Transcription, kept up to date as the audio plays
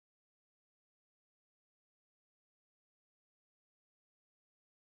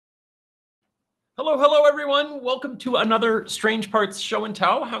Hello, hello, everyone. Welcome to another Strange Parts Show and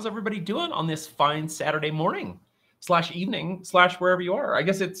Tell. How's everybody doing on this fine Saturday morning / evening / wherever you are? I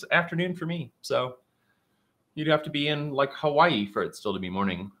guess it's afternoon for me. So you'd have to be in like Hawaii for it still to be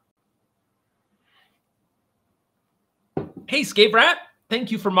morning. Hey, Scave Rat.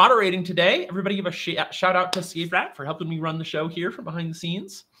 Thank you for moderating today. Everybody give a shout out to Scave Rat for helping me run the show here from behind the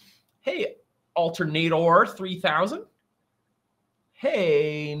scenes. Hey, Alternator 3000.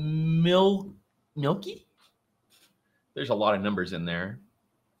 Hey, Milky? There's a lot of numbers in there.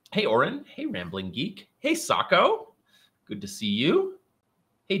 Hey, Oren. Hey, Rambling Geek. Hey, Sako. Good to see you.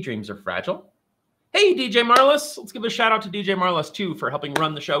 Hey, Dreams Are Fragile. Hey, DJ Marlis. Let's give a shout out to DJ Marlis, too, for helping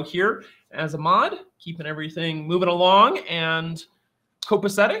run the show here as a mod, keeping everything moving along and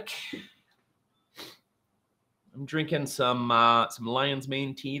copacetic. I'm drinking some Lion's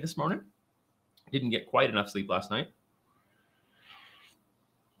Mane tea this morning. Didn't get quite enough sleep last night.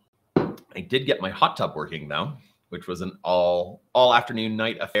 I did get my hot tub working, though, which was an all afternoon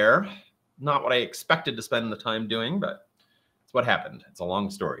night affair. Not what I expected to spend the time doing, but it's what happened. It's a long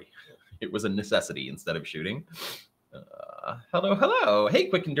story. It was a necessity instead of shooting. Hello, hello. Hey,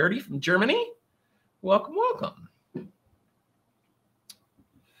 Quick and Dirty from Germany. Welcome, welcome.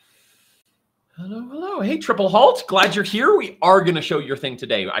 Hello, hello. Hey, TripleHalt. Glad you're here. We are going to show your thing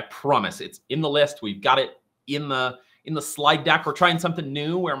today. I promise. It's in the list. We've got it in the slide deck. We're trying something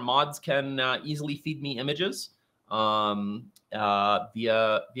new where mods can easily feed me images via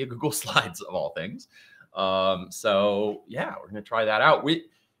Google Slides of all things. So yeah, we're going to try that out.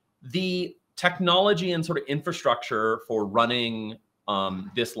 The technology and sort of infrastructure for running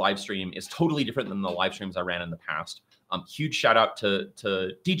this live stream is totally different than the live streams I ran in the past. Huge shout out to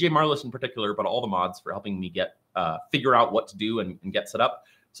DJ Marlis in particular, but all the mods for helping me figure out what to do and get set up,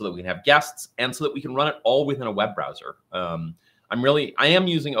 so that we can have guests and so that we can run it all within a web browser. I am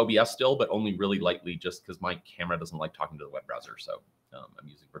using OBS still, but only really lightly just because my camera doesn't like talking to the web browser. So I'm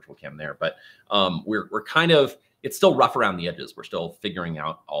using virtual cam there, but we're kind of, it's still rough around the edges. We're still figuring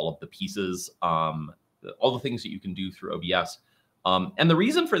out all of the pieces, all the things that you can do through OBS. And the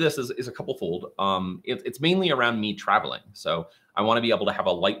reason for this is a couple-fold. It's mainly around me traveling. So I want to be able to have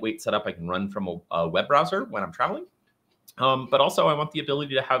a lightweight setup I can run from a web browser when I'm traveling. But also I want the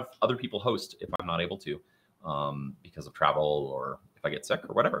ability to have other people host if I'm not able to because of travel or if I get sick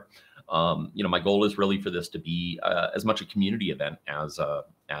or whatever. My goal is really for this to be as much a community event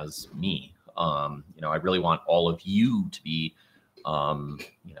as me. I really want all of you to be, part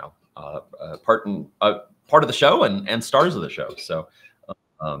of the show and stars of the show. So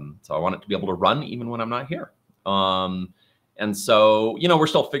I want it to be able to run even when I'm not here. And so, we're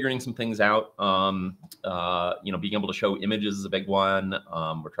still figuring some things out. Being able to show images is a big one.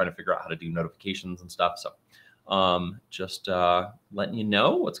 We're trying to figure out how to do notifications and stuff. So just letting you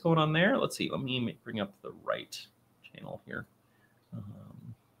know what's going on there. Let's see. Let me bring up the right channel here.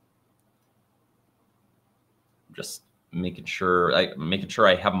 Just making sure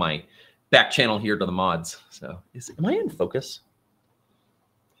I have my back channel here to the mods. So am I in focus?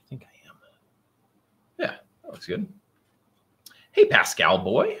 I think I am. Yeah, that looks good. Hey, Pascal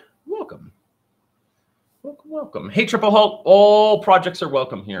boy, welcome. Welcome, welcome. Hey, TripleHalt, all projects are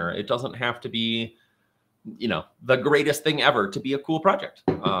welcome here. It doesn't have to be, the greatest thing ever to be a cool project.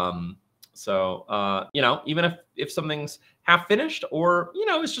 Even if something's half finished or,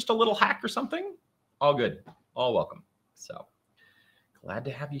 it's just a little hack or something, all good, all welcome. So glad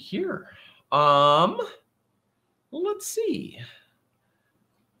to have you here. Let's see.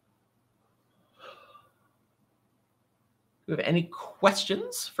 Do we have any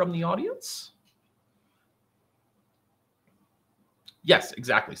questions from the audience? Yes,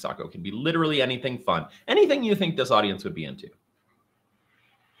 exactly, Sako. It can be literally anything fun. Anything you think this audience would be into.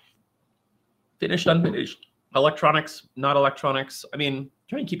 Finished, unfinished, electronics, not electronics. I mean,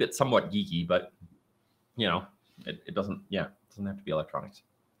 trying to keep it somewhat geeky, but, it doesn't have to be electronics.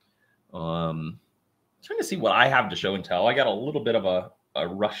 Trying to see what I have to show and tell. I got a little bit of a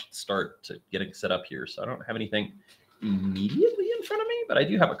rushed start to getting set up here, so I don't have anything immediately in front of me, but I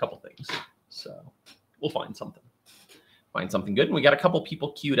do have a couple things. So we'll find something good. And we got a couple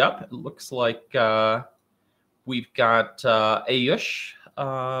people queued up. It looks like we've got Aayush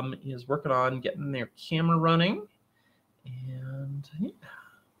is working on getting their camera running. And yeah.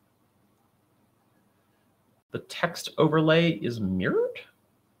 The text overlay is mirrored.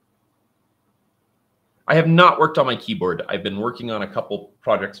 I have not worked on my keyboard. I've been working on a couple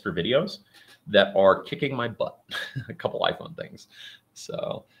projects for videos that are kicking my butt, a couple iPhone things.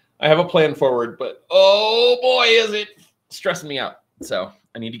 So I have a plan forward, but oh boy, is it stressing me out. So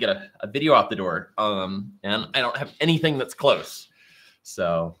I need to get a video out the door. And I don't have anything that's close.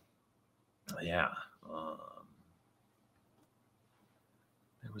 So Yeah.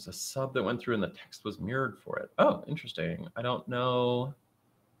 There was a sub that went through and the text was mirrored for it. Oh, interesting. I don't know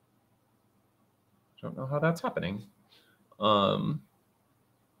how that's happening. Oh,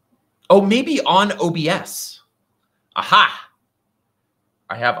 maybe on OBS. Aha.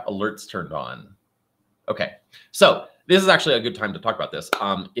 I have alerts turned on. Okay. So this is actually a good time to talk about this.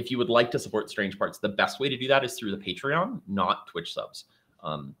 If you would like to support Strange Parts, the best way to do that is through the Patreon, not Twitch subs.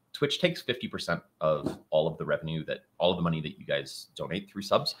 Twitch takes 50% of all of the revenue all of the money that you guys donate through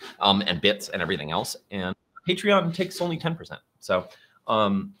subs, and bits and everything else. And Patreon takes only 10%. So,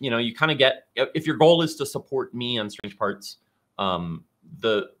 you know, you kind of get, if your goal is to support me on Strange Parts,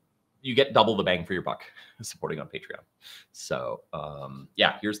 you get double the bang for your buck supporting on Patreon. So,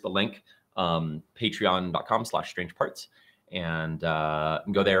 yeah, here's the link. Patreon.com/strangeparts, and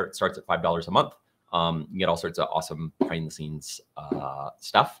go there. It starts at $5 a month. You get all sorts of awesome behind the scenes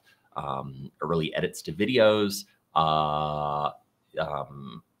stuff, early edits to videos. What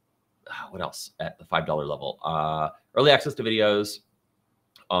else at the $5 level? Early access to videos,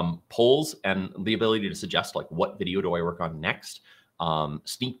 polls, and the ability to suggest like what video do I work on next.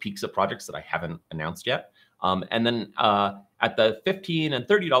 Sneak peeks of projects that I haven't announced yet. And then at the $15 and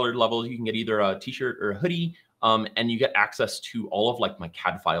 $30 level, you can get either a t-shirt or a hoodie, and you get access to all of like my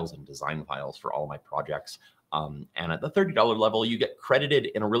CAD files and design files for all of my projects. And at the $30 level, you get credited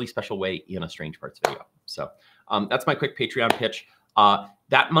in a really special way in a Strange Parts video. So that's my quick Patreon pitch.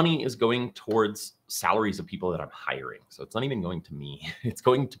 That money is going towards salaries of people that I'm hiring. So it's not even going to me. It's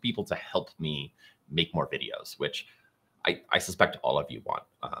going to people to help me make more videos, which I suspect all of you want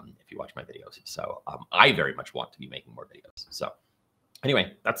if you watch my videos. So I very much want to be making more videos. So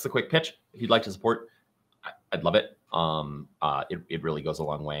anyway, that's the quick pitch. If you'd like to support, I'd love it. It really goes a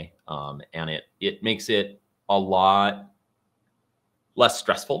long way. And it makes it a lot less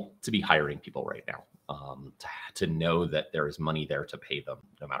stressful to be hiring people right now. To know that there is money there to pay them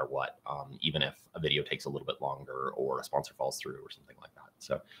no matter what, even if a video takes a little bit longer or a sponsor falls through or something like that.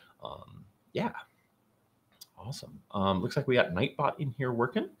 So yeah. Awesome. Looks like we got Nightbot in here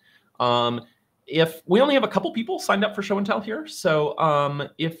working. If we only have a couple people signed up for show and tell here, so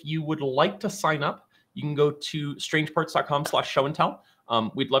if you would like to sign up, you can go to strangeparts.com/show and tell.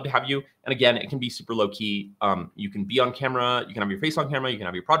 We'd love to have you. And again, it can be super low key. You can be on camera. You can have your face on camera. You can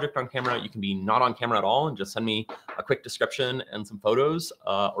have your project on camera. You can be not on camera at all and just send me a quick description and some photos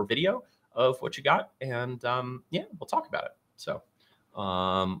or video of what you got. And yeah, we'll talk about it. So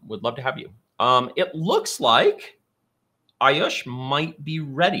would love to have you. It looks like Aayush might be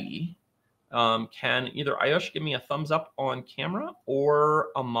ready. Can either Aayush give me a thumbs up on camera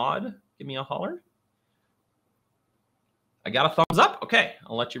or Ahmad give me a holler? I got a thumbs up. Okay,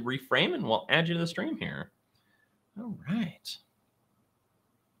 I'll let you reframe and we'll add you to the stream here. All right.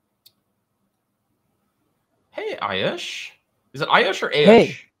 Hey, Aayush. Is it Aayush or Aayush?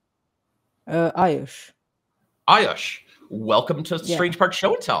 Hey, Aayush. Aayush, welcome to Strange Parts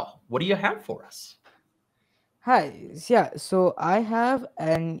Show and Tell. What do you have for us? Hi. Yeah, so I have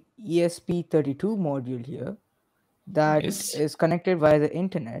an ESP32 module here that is connected via the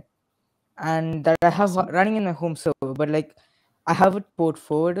internet and that I have running in my home server, but like I have it port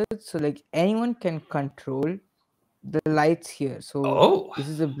forwarded so like anyone can control the lights here. So this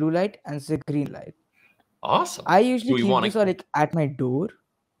is a blue light and this is a green light. Awesome. I usually keep this like at my door.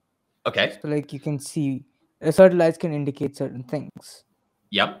 Okay. So like you can see certain lights can indicate certain things.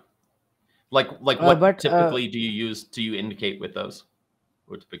 Yep. Like what typically do you use to indicate with those?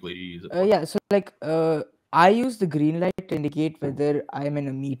 What typically do you use it for? Yeah, so like I use the green light to indicate whether I'm in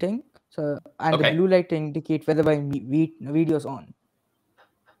a meeting. So and the blue light to indicate whether my video's on.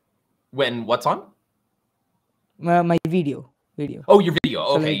 When what's on? My video. Oh, your video.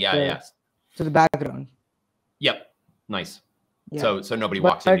 So okay, like, yeah. So the background. Yep. Nice. Yeah. So nobody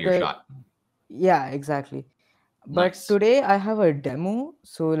walks into your shot. Yeah, exactly. But today I have a demo,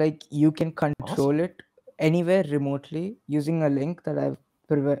 so like you can control it anywhere remotely using a link that I've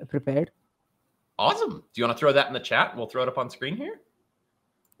prepared. Awesome. Do you want to throw that in the chat? We'll throw it up on screen here.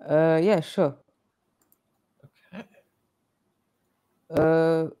 Yeah, sure. Okay.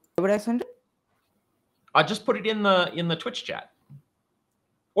 Where would I send it? I just put it in the Twitch chat,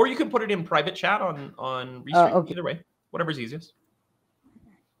 or you can put it in private chat on Restream. Okay. Either way, whatever's easiest.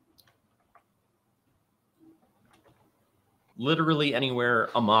 Literally anywhere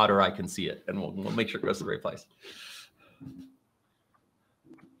Ahmad or I can see it, and we'll make sure it goes to the right place.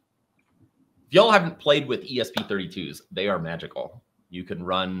 If y'all haven't played with ESP32s, they are magical. You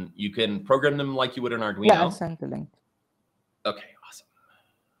can program them like you would an Arduino. Yeah, I sent the link. Okay, awesome.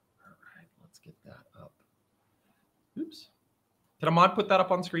 All right, let's get that up. Oops. Can Ahmad put that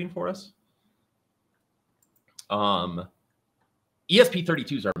up on screen for us?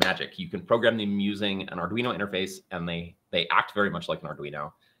 ESP32s are magic. You can program them using an Arduino interface, and they act very much like an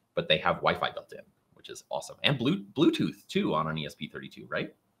Arduino, but they have Wi-Fi built in, which is awesome. And Bluetooth too on an ESP32, right?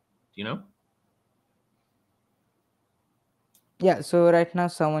 Do you know? Yeah, so right now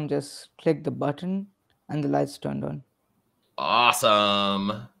someone just clicked the button and the lights turned on.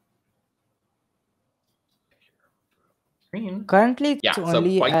 Awesome. Currently, it's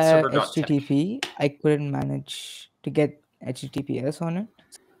only HTTP. I couldn't manage to get HTTPS on it.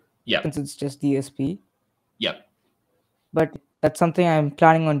 Yeah. Since it's just DSP. Yep. But that's something I'm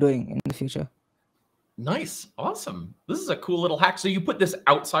planning on doing in the future. Nice. Awesome. This is a cool little hack. So you put this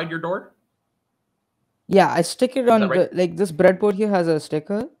outside your door? Yeah, I stick it on the, like this breadboard here has a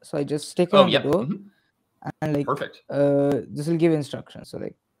sticker. So I just stick it on the door. And like, perfect. This will give instructions. So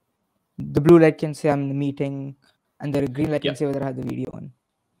like the blue light can say I'm in the meeting, and the green light can say whether I have the video on.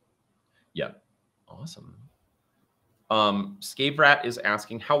 Yeah. Awesome. Scavrat is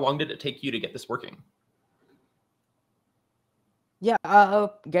asking, how long did it take you to get this working? Yeah,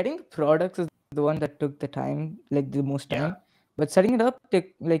 getting the products is the one that took the time, like the most time. But setting it up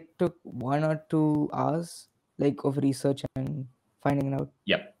took 1 or 2 hours, like of research and finding it out.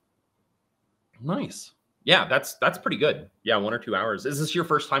 Yep. Nice. Yeah, that's pretty good. Yeah, 1 or 2 hours. Is this your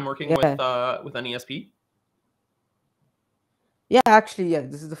first time working with an ESP? Yeah, actually, yeah,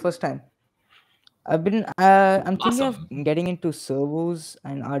 this is the first time. I've been I'm thinking of getting into servos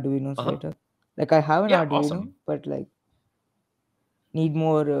and Arduinos later. Like I have an Arduino, but like need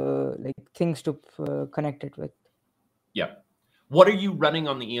more like things to connect it with. Yeah. What are you running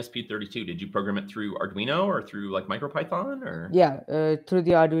on the ESP32? Did you program it through Arduino or through like MicroPython or? Yeah, through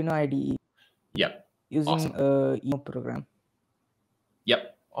the Arduino IDE. Yep. Using emo program.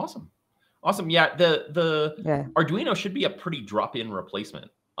 Yep. Awesome. Awesome. Yeah. The Arduino should be a pretty drop-in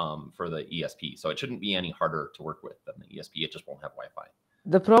replacement for the ESP. So it shouldn't be any harder to work with than the ESP. It just won't have Wi-Fi.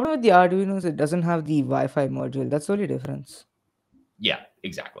 The problem with the Arduino is it doesn't have the Wi-Fi module. That's the only difference. Yeah,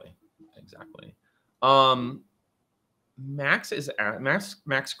 exactly. Exactly.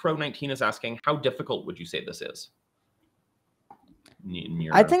 Max Crow 19 is asking, how difficult would you say this is?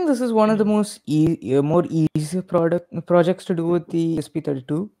 I think this is one of the most more easy projects to do with the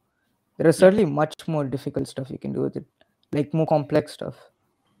ESP32. There are certainly much more difficult stuff you can do with it, like more complex stuff.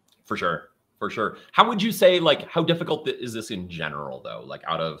 For sure. For sure. How would you say, like, how difficult is this in general, though? Like,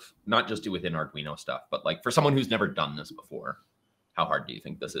 out of not just within Arduino stuff, but like for someone who's never done this before, how hard do you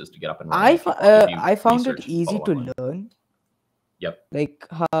think this is to get up and running? I found it easy to learn. Yep. Like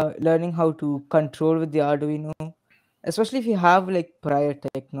learning how to control with the Arduino, especially if you have like prior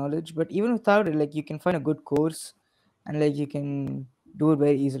tech knowledge. But even without it, like you can find a good course, and like you can do it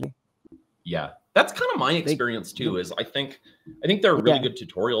very easily. Yeah, that's kind of my experience too. Is I think there are really good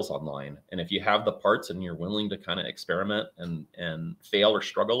tutorials online, and if you have the parts and you're willing to kind of experiment and fail or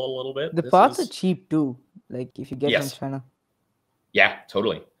struggle a little bit, the parts are cheap too. Like if you get from China. Yeah,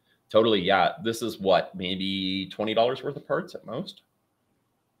 totally. Totally. Yeah. This is what, maybe $20 worth of parts at most?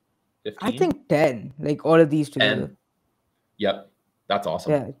 15? I think 10, like all of these together. 10. Yep. That's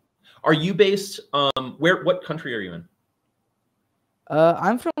awesome. Yeah. Are you based, what country are you in?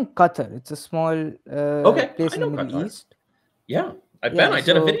 I'm from Qatar. It's a small place in the Middle East. Yeah. I've been. I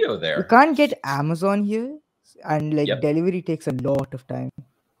did a video there. You can't get Amazon here, and like delivery takes a lot of time.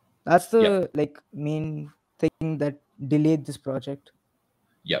 That's the like main thing that delayed this project.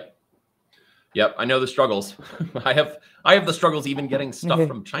 Yep. Yep, I know the struggles. I have the struggles even getting stuff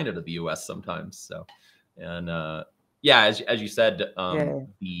from China to the US sometimes. So, and yeah, as you said,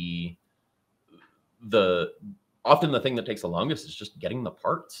 the often the thing that takes the longest is just getting the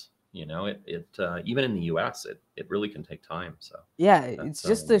parts. You know, it even in the US, it really can take time. So yeah, it's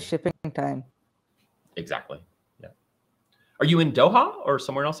just the shipping time. Exactly. Yeah. Are you in Doha or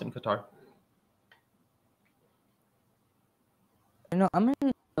somewhere else in Qatar? No, I'm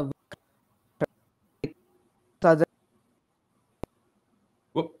in.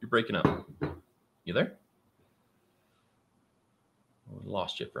 Whoop, you're breaking up. You there? We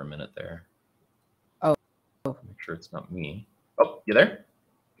lost you for a minute there. Oh. Make sure it's not me. Oh, you there?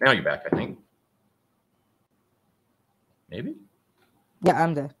 Now you're back, I think. Maybe? Yeah,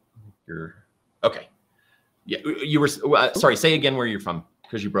 I'm there. You're okay. Yeah, you were sorry, say again where you're from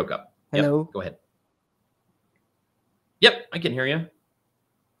because you broke up. Hello. Yep, go ahead. Yep, I can hear you.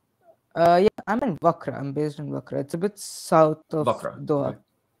 Yeah, I'm in Vakra. I'm based in Vakra. It's a bit south of Doha.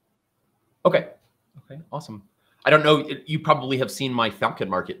 Okay. Okay, awesome. I don't know, you probably have seen my Falcon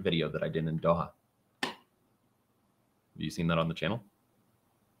Market video that I did in Doha. Have you seen that on the channel?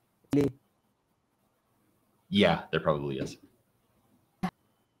 Yeah, there probably is.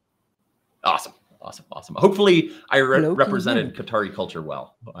 Awesome. Awesome, awesome. Hopefully I Hello, can you hear represented me? Qatari culture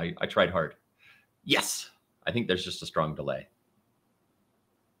well. I tried hard. Yes, I think there's just a strong delay.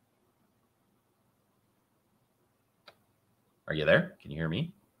 Are you there? Can you hear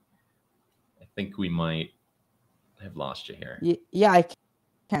me? I think we might have lost you here. Yeah, I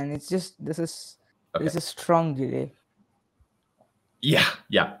can. It's just there's Okay. a strong delay. Yeah,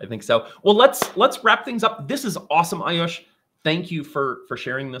 I think so. Well, let's wrap things up. This is awesome, Aayush. Thank you for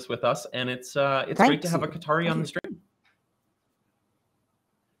sharing this with us, and it's great to have a Qatari on the stream.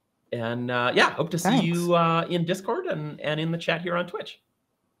 And yeah, hope to see you in Discord and in the chat here on Twitch.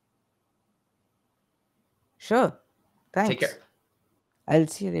 Sure. Thanks. Take care. I'll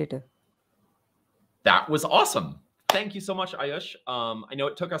see you later. That was awesome. Thank you so much, Aayush. I know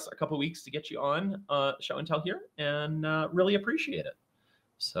it took us a couple weeks to get you on Show and Tell here, and really appreciate it.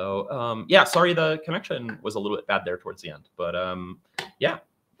 So yeah, sorry the connection was a little bit bad there towards the end, but yeah,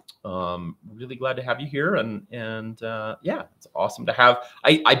 really glad to have you here, and yeah, it's awesome to have.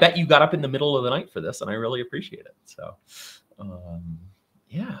 I bet you got up in the middle of the night for this, and I really appreciate it. So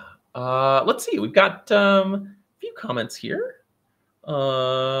yeah, let's see. We've got a few comments here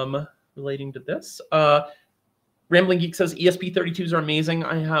relating to this. Rambling Geek says ESP32s are amazing.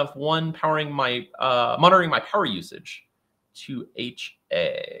 I have one powering my monitoring my power usage to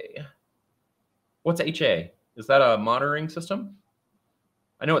HA. What's HA? Is that a monitoring system?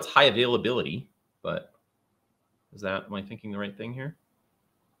 I know it's high availability, but is that, am I thinking the right thing here?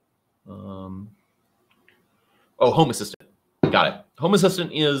 Oh, Home Assistant. Got it. Home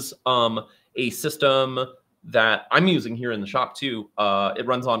Assistant is a system that I'm using here in the shop too. It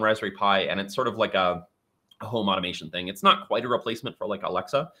runs on Raspberry Pi, and it's sort of like a home automation thing. It's not quite a replacement for like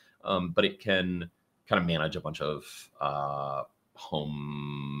Alexa, but it can kind of manage a bunch of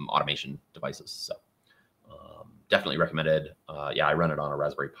home automation devices. So definitely recommended. Yeah, I run it on a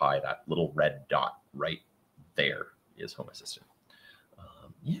Raspberry Pi. That little red dot right there is Home Assistant.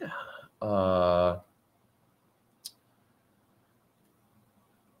 Yeah. I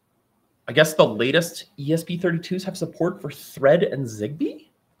guess the latest ESP32s have support for Thread and Zigbee.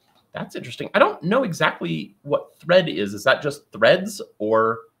 That's interesting. I don't know exactly what Thread is. Is that just threads,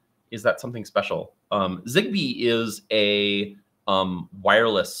 or is that something special? Zigbee is a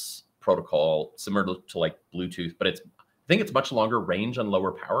wireless protocol similar to like Bluetooth, but I think it's much longer range and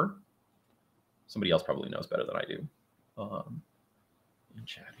lower power. Somebody else probably knows better than I do. In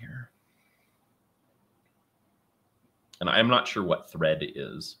chat here. And I'm not sure what Thread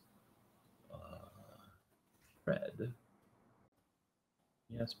is. Thread.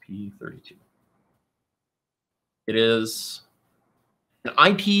 ESP32. It is an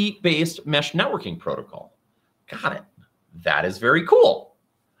IP-based mesh networking protocol. Got it. That is very cool.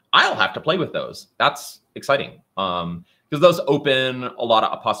 I'll have to play with those. That's exciting. Because those open a lot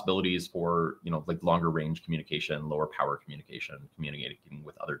of possibilities for, you know, like longer range communication, lower power communication, communicating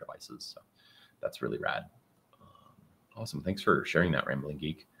with other devices. So that's really rad. Awesome. Thanks for sharing that, Rambling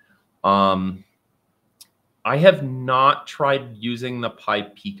Geek. I have not tried using the Pi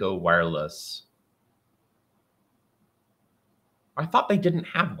Pico wireless. I thought they didn't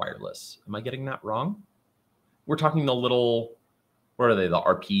have wireless. Am I getting that wrong? We're talking the little, what are they, the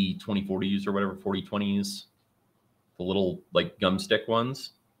RP 2040s or whatever, 4020s? The little like gum stick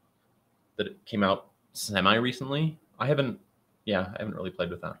ones that came out semi-recently. I haven't really played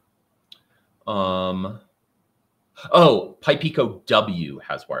with that. Oh, Pi Pico W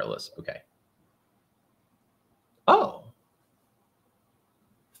has wireless. Okay. Oh,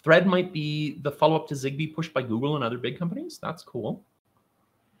 Thread might be the follow-up to Zigbee pushed by Google and other big companies. That's cool.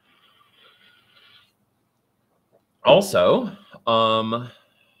 Also,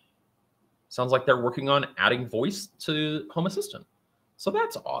 sounds like they're working on adding voice to Home Assistant. So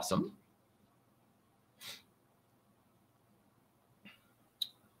that's awesome.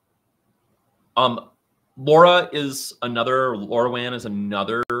 LoRaWAN is another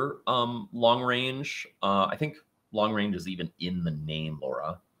long range. I think long range is even in the name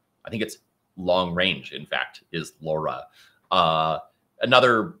LoRa. I think it's long range, in fact, is LoRa.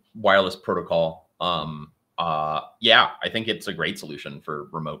 Another wireless protocol. Yeah, I think it's a great solution for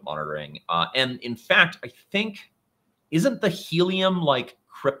remote monitoring. And in fact, I think, isn't the Helium like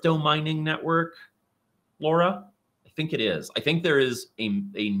crypto mining network LoRa? I think it is. I think there is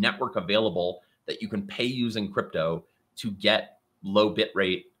a network available that you can pay using crypto to get low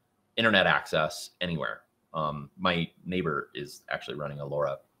bitrate internet access anywhere. My neighbor is actually running a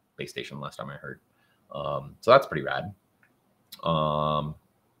LoRa base station last time I heard. So that's pretty rad.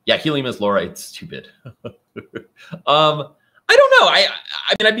 Yeah, Helium is LoRa. It's stupid. I don't know. I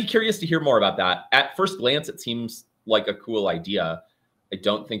mean, I'd be curious to hear more about that. At first glance, it seems like a cool idea. I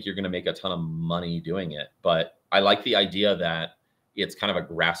don't think you're going to make a ton of money doing it, but I like the idea that it's kind of a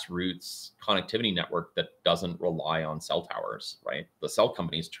grassroots connectivity network that doesn't rely on cell towers, right? The cell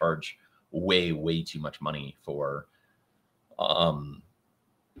companies charge way, way too much money for,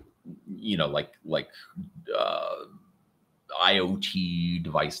 you know, like IoT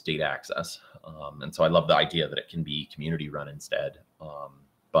device data access. And so I love the idea that it can be community run instead.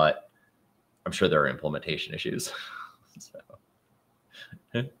 But I'm sure there are implementation issues. So,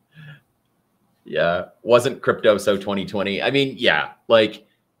 yeah, wasn't crypto so 2020? I mean, yeah, like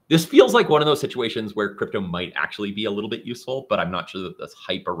this feels like one of those situations where crypto might actually be a little bit useful, but I'm not sure that this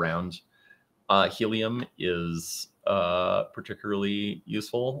hype around Helium is particularly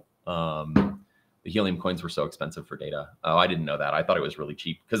useful. The Helium coins were so expensive for data. Oh, I didn't know that. I thought it was really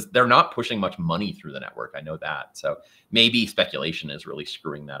cheap because they're not pushing much money through the network. I know that. So maybe speculation is really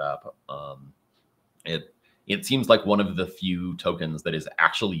screwing that up. It seems like one of the few tokens that is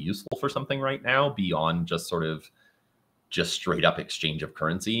actually useful for something right now beyond just sort of just straight up exchange of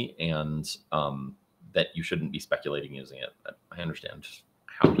currency, and that you shouldn't be speculating using it. But I understand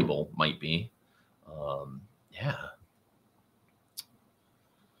how people might be. Yeah.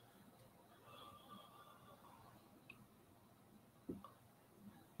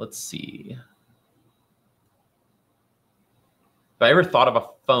 Let's see. Have I ever thought of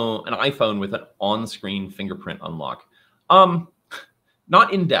an iPhone with an on-screen fingerprint unlock?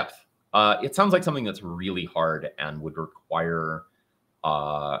 Not in depth. It sounds like something that's really hard and would require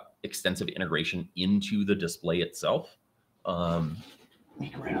extensive integration into the display itself. Let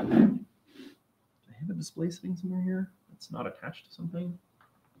me grab. Do I have a display sitting somewhere here? It's not attached to something.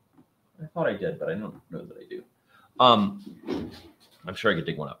 I thought I did, but I don't know that I do. I'm sure I could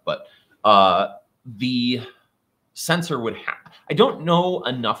dig one up, but the sensor would have, I don't know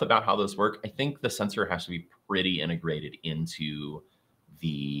enough about how those work. I think the sensor has to be pretty integrated into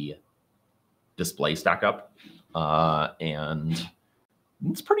the display stack up. And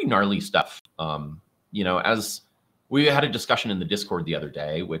it's pretty gnarly stuff. You know, as we had a discussion in the Discord the other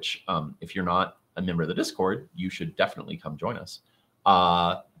day, which if you're not a member of the Discord, you should definitely come join us.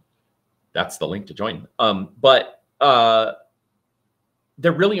 That's the link to join. But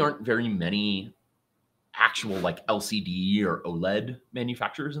there really aren't very many actual like LCD or OLED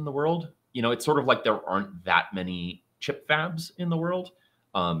manufacturers in the world. You know, it's sort of like there aren't that many chip fabs in the world.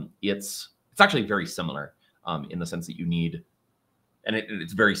 It's actually very similar in the sense that you need, and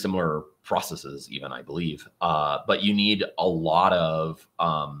it's very similar processes even, I believe. But you need a lot of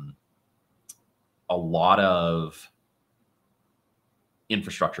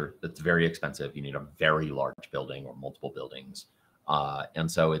infrastructure that's very expensive. You need a very large building or multiple buildings. And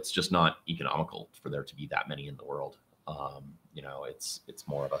so it's just not economical for there to be that many in the world. You know, it's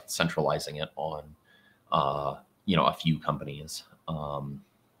more of a centralizing it on, you know, a few companies.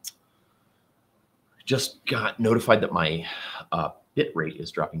 Just got notified that my bit rate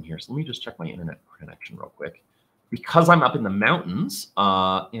is dropping here. So let me just check my internet connection real quick. Because I'm up in the mountains,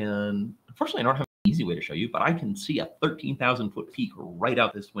 and unfortunately I don't have an easy way to show you, but I can see a 13,000 foot peak right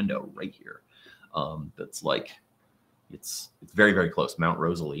out this window right here. That's like, it's very, very close, Mount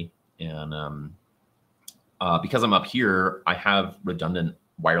Rosalie. And because I'm up here, I have redundant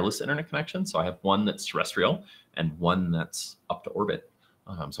wireless internet connection. So I have one that's terrestrial and one that's up to orbit.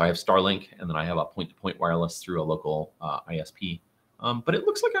 So I have Starlink, and then I have a point-to-point wireless through a local ISP. But it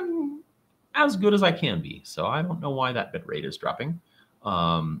looks like I'm as good as I can be. So I don't know why that bit rate is dropping.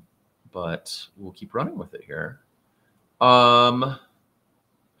 But we'll keep running with it here.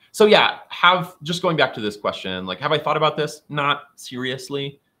 So yeah, just going back to this question, like, have I thought about this? Not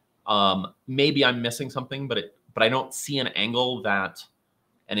seriously. Maybe I'm missing something, but I don't see an angle that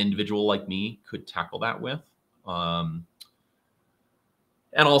an individual like me could tackle that with.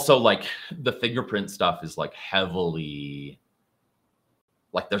 And also, like, the fingerprint stuff is like heavily,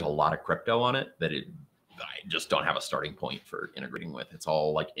 like, there's a lot of crypto on it that I just don't have a starting point for integrating with. It's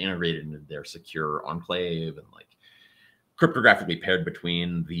all like integrated into their secure enclave and like cryptographically paired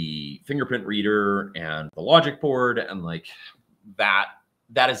between the fingerprint reader and the logic board, and like that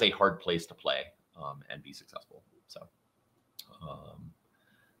is a hard place to play and be successful. So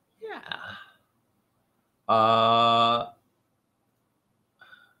yeah.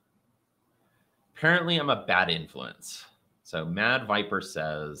 Apparently I'm a bad influence. So Mad Viper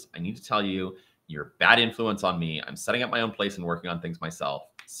says, I need to tell you, you're a bad influence on me. I'm setting up my own place and working on things myself.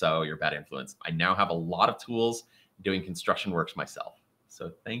 So you're a bad influence. I now have a lot of tools doing construction works myself.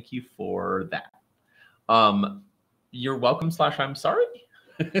 So thank you for that. You're welcome / I'm sorry.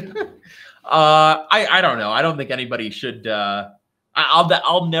 I don't know. I don't think anybody should,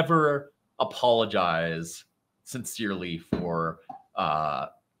 I'll never apologize sincerely for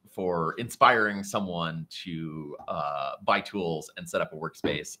for inspiring someone to buy tools and set up a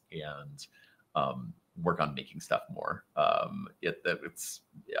workspace and work on making stuff more.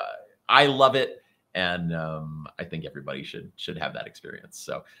 I love it, and I think everybody should have that experience.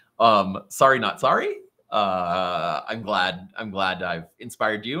 So sorry, not sorry. I'm glad I've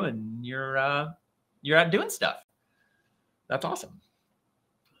inspired you, and you're out doing stuff. That's awesome.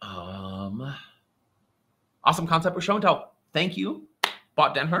 Awesome concept with show and tell. Thank you,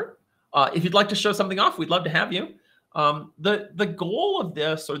 Bot Denhart. If you'd like to show something off, we'd love to have you. The goal of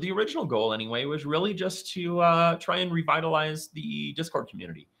this, or the original goal anyway, was really just to try and revitalize the Discord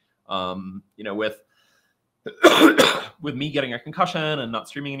community. With with me getting a concussion and not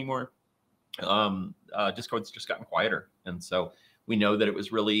streaming anymore, Discord's just gotten quieter, and so we know that it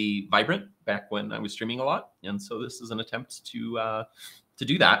was really vibrant back when I was streaming a lot, and so this is an attempt to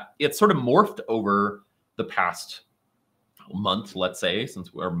do that. It's sort of morphed over the past month, let's say,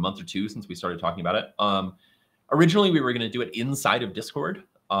 or month or two since we started talking about it. Originally, we were going to do it inside of Discord,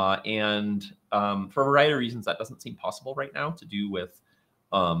 and for a variety of reasons, that doesn't seem possible right now to do with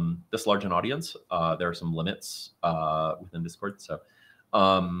this large an audience. There are some limits within Discord, so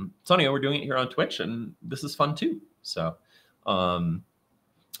anyway, we're doing it here on Twitch, and this is fun too. So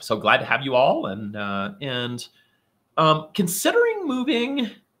glad to have you all, and considering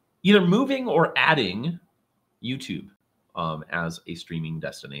either moving or adding YouTube as a streaming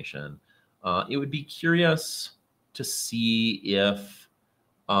destination. It would be curious to see if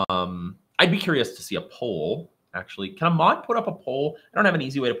I'd be curious to see a poll. Actually, can a mod put up a poll? I don't have an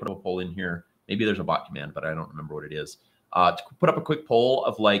easy way to put up a poll in here. Maybe there's a bot command, but I don't remember what it is. To put up a quick poll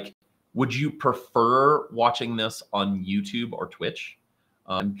of like, would you prefer watching this on YouTube or Twitch?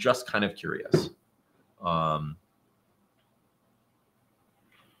 I'm just kind of curious. While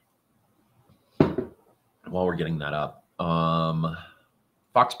we're getting that up,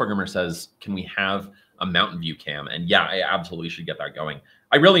 Foxburger says, can we have a Mountain View cam? And yeah, I absolutely should get that going.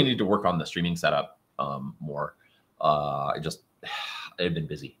 I really need to work on the streaming setup more. I've been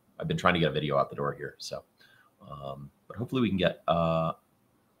busy. I've been trying to get a video out the door here. So, but hopefully we can get, I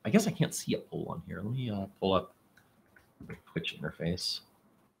guess I can't see a poll on here. Let me pull up the Twitch interface.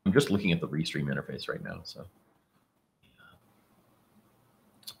 I'm just looking at the Restream interface right now. So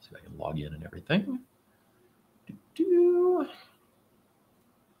see if I can log in and everything.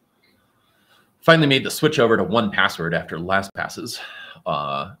 Finally made the switch over to 1Password after LastPass's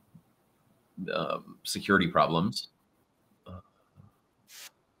security problems.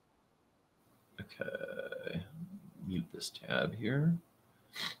 Okay, mute this tab here.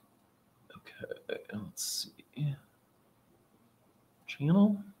 Okay, let's see.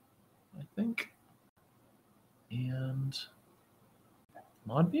 Channel, I think. And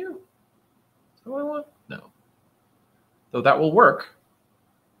mod view? Is that what I want? No. Though that will work.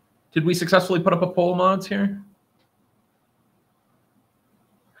 Did we successfully put up a poll, mods, here?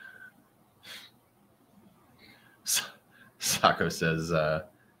 Sako says,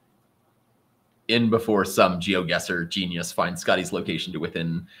 in before some GeoGuessr genius finds Scotty's location to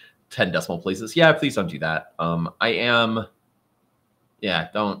within 10 decimal places. Yeah, please don't do that. Don't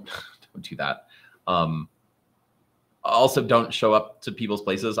do that. Also, don't show up to people's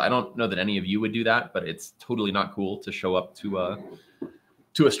places. I don't know that any of you would do that, but it's totally not cool to show up to a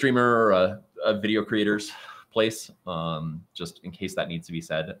streamer or a video creator's place, just in case that needs to be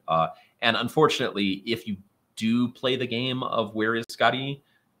said. And unfortunately, if you do play the game of Where is Scotty,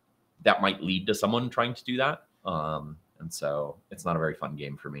 that might lead to someone trying to do that. And so it's not a very fun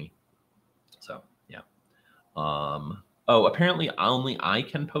game for me. So, yeah. Oh, apparently only I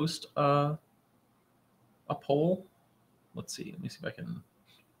can post a poll. Let's see. Let me see if I can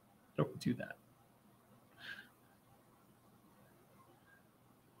do that.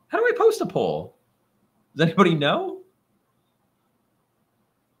 How do I post a poll? Does anybody know?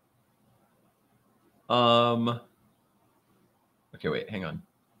 Okay, wait, hang on.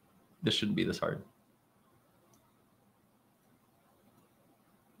 This shouldn't be this hard.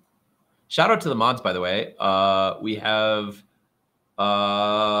 Shout out to the mods, by the way. We have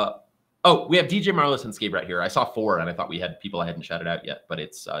DJ Marlis and Scabe right here. I saw 4 and I thought we had people I hadn't shouted out yet, but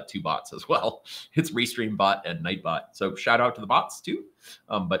it's 2 bots as well. It's Restream bot and Nightbot. So shout out to the bots too,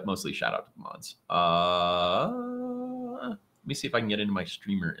 but mostly shout out to the mods. Let me see if I can get into my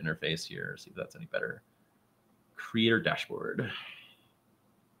streamer interface here, see if that's any better. Creator dashboard.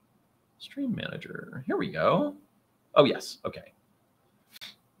 Stream manager. Here we go. Oh, yes. Okay.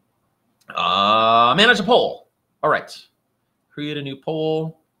 Manage a poll. All right. Create a new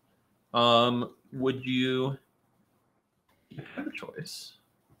poll. Would you have a choice?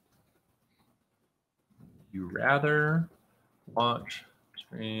 Would you rather watch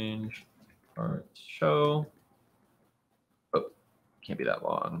strange parts show. Oh, can't be that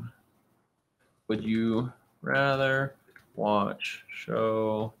long. Would you rather watch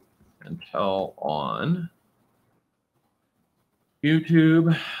show and tell on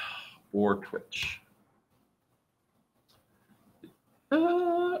YouTube or Twitch?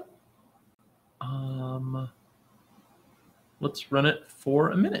 Let's run it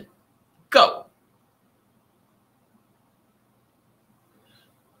for a minute. Go.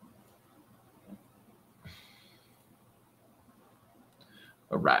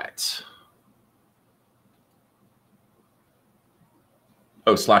 All right.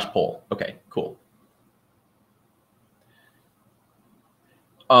 Oh, /poll. Okay, cool.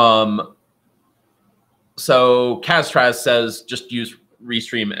 So Kaztraz says just use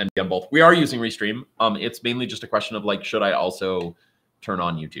Restream and be on both. We are using Restream. It's mainly just a question of like, should I also turn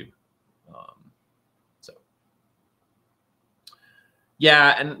on YouTube? So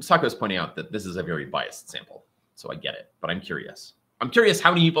yeah, and Sako is pointing out that this is a very biased sample, so I get it. But I'm curious. I'm curious how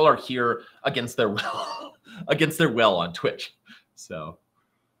many people are here against their will, against their will on Twitch. So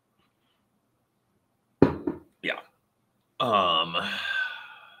yeah.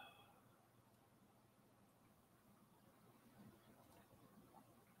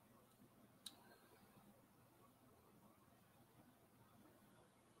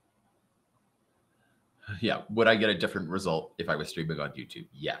 Yeah, would I get a different result if I was streaming on YouTube?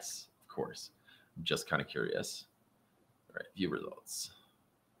 Yes, of course. I'm just kind of curious. All right, view results.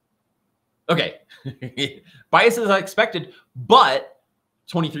 Okay, bias as I expected, but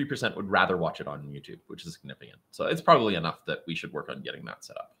 23% would rather watch it on YouTube, which is significant. So it's probably enough that we should work on getting that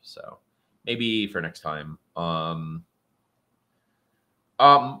set up. So maybe for next time.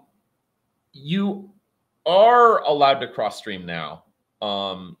 You are allowed to cross stream now.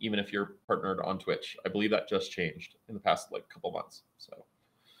 Even if you're partnered on Twitch. I believe that just changed in the past like couple months. So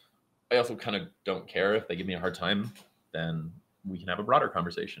I also kind of don't care if they give me a hard time, then we can have a broader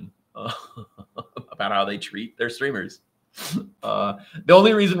conversation about how they treat their streamers. The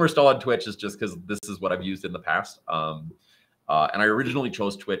only reason we're still on Twitch is just because this is what I've used in the past. And I originally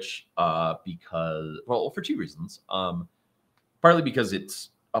chose Twitch because, well, for two reasons. Partly because it's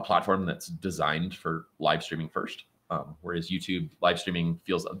a platform that's designed for live streaming first. Whereas YouTube live streaming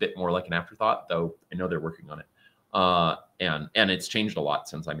feels a bit more like an afterthought, though I know they're working on it. And it's changed a lot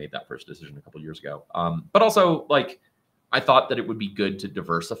since I made that first decision a couple years ago. But also, like, I thought that it would be good to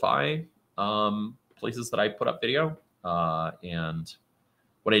diversify places that I put up video. And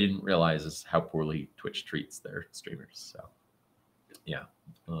what I didn't realize is how poorly Twitch treats their streamers. So, yeah.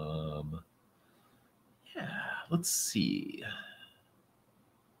 Yeah, let's see.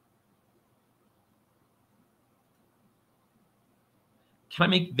 Can I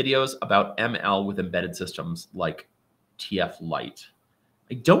make videos about ML with embedded systems like TF-Lite?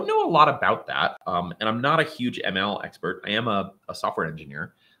 I don't know a lot about that, and I'm not a huge ML expert. I am a software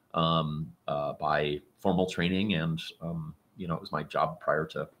engineer by formal training, and you know, it was my job prior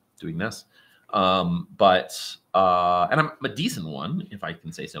to doing this. And I'm a decent one, if I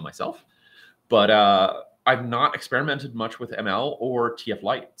can say so myself. But I've not experimented much with ML or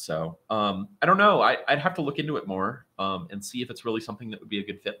TF-Lite, so I don't know. I'd have to look into it more and see if it's really something that would be a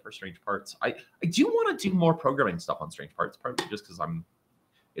good fit for Strange Parts. I do want to do more programming stuff on Strange Parts, partly just because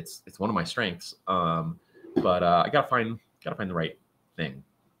it's one of my strengths. But I gotta find the right thing.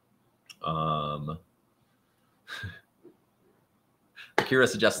 Akira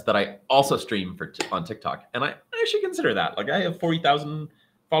suggests that I also stream on TikTok, and I should consider that. Like, I have 40,000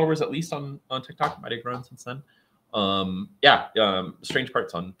 followers at least on TikTok. Might have grown since then. Strange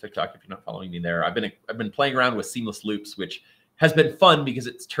Parts on TikTok if you're not following me there. I've been playing around with seamless loops, which has been fun because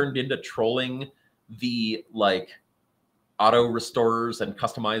it's turned into trolling the like auto restorers and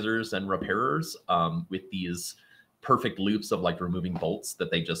customizers and repairers with these perfect loops of like removing bolts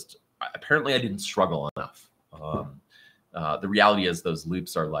that they just apparently I didn't struggle enough. The reality is those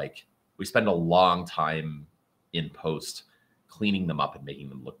loops are like, we spend a long time in post cleaning them up and making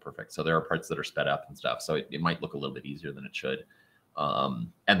them look perfect. So there are parts that are sped up and stuff. So it might look a little bit easier than it should.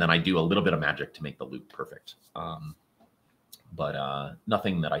 And then I do a little bit of magic to make the loop perfect. But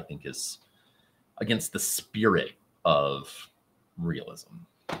nothing that I think is against the spirit of realism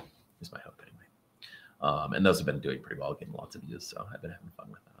is my hope anyway. And those have been doing pretty well, getting lots of views. So I've been having fun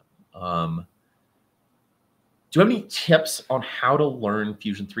with that. Do you have any tips on how to learn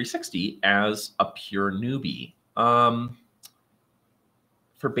Fusion 360 as a pure newbie?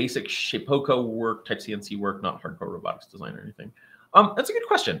 For basic Shapoko work, type CNC work, not hardcore robotics design or anything? That's a good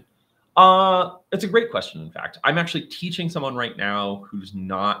question. It's a great question, in fact. I'm actually teaching someone right now who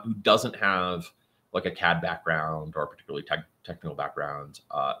doesn't have like a CAD background or a particularly technical background,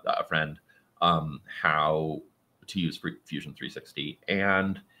 a friend, how to use Fusion 360.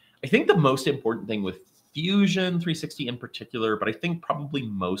 And I think the most important thing with Fusion 360 in particular, but I think probably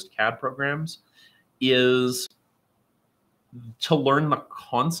most CAD programs, is to learn the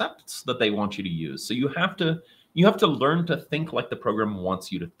concepts that they want you to use. So you have to learn to think like the program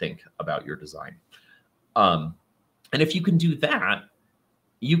wants you to think about your design. And if you can do that,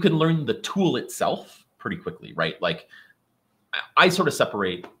 you can learn the tool itself pretty quickly, right? Like I sort of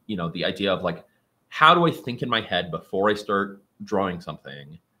separate, the idea of like, how do I think in my head before I start drawing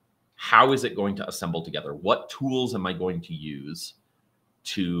something? How is it going to assemble together? What tools am I going to use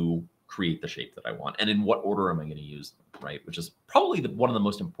to create the shape that I want? And in what order am I going to use them, right? Which is probably one of the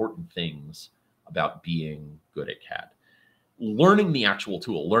most important things about being good at CAD. Learning the actual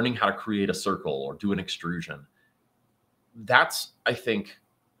tool, learning how to create a circle or do an extrusion, that's, I think,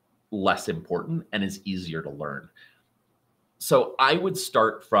 less important and is easier to learn. So I would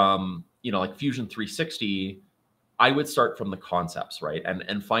start from, like Fusion 360, I would start from the concepts, right? And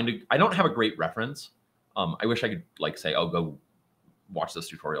I don't have a great reference. I wish I could like say, oh, go watch this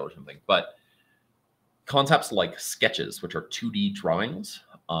tutorial or something, but concepts like sketches, which are 2D drawings,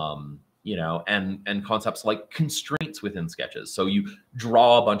 and concepts like constraints within sketches. So you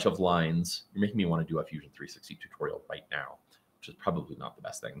draw a bunch of lines. You're making me want to do a Fusion 360 tutorial right now, which is probably not the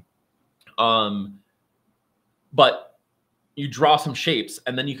best thing. But you draw some shapes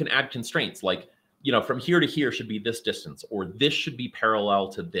and then you can add constraints like, from here to here should be this distance, or this should be parallel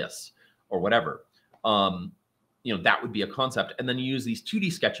to this, or whatever. That would be a concept. And then you use these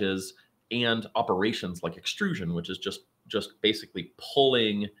 2D sketches and operations like extrusion, which is just basically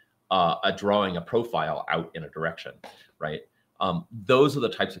pulling a drawing, a profile out in a direction, right? Those are the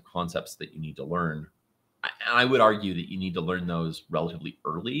types of concepts that you need to learn. I would argue that you need to learn those relatively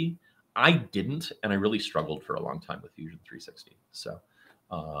early. I didn't, and I really struggled for a long time with Fusion 360. So,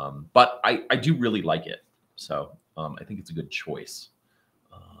 but I do really like it. So I think it's a good choice.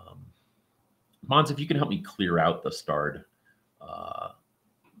 Mons, if you can help me clear out the starred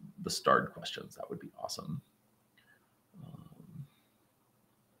questions, that would be awesome.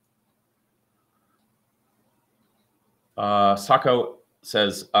 Sako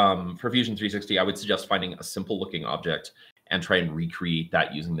says, for Fusion 360, I would suggest finding a simple looking object and try and recreate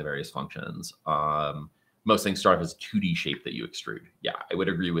that using the various functions. Most things start off as a 2D shape that you extrude. Yeah, I would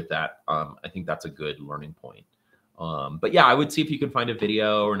agree with that. I think that's a good learning point. But yeah, I would see if you can find a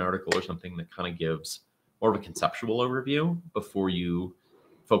video or an article or something that kind of gives more of a conceptual overview before you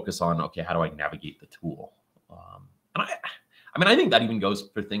focus on, okay, how do I navigate the tool? And I think that even goes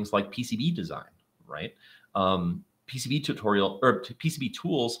for things like PCB design, right? PCB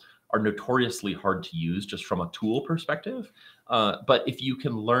tools are notoriously hard to use just from a tool perspective. But if you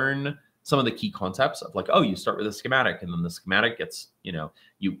can learn some of the key concepts of like, oh, you start with a schematic and then the schematic gets,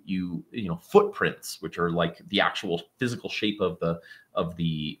 footprints, which are like the actual physical shape of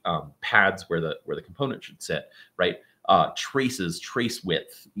the pads where the component should sit, right? Traces, trace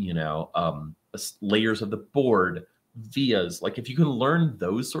width, layers of the board, vias. Like if you can learn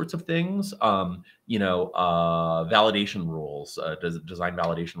those sorts of things, validation rules, design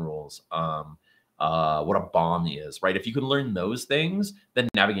validation rules, what a bomb is, right? If you can learn those things, then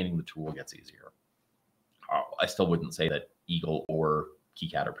navigating the tool gets easier. I still wouldn't say that Eagle or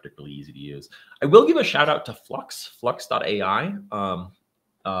KiCad are particularly easy to use. I will give a shout out to Flux. Flux.ai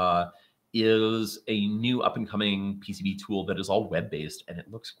is a new up and coming PCB tool that is all web-based and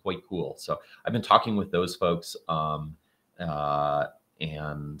it looks quite cool. So I've been talking with those folks and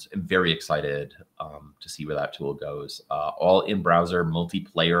I'm very excited to see where that tool goes. All in browser,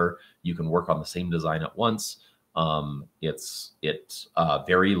 multiplayer. You can work on the same design at once. It's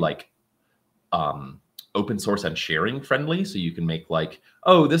very like open source and sharing friendly. So you can make like,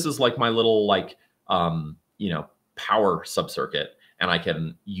 oh, this is like my little like power subcircuit, and I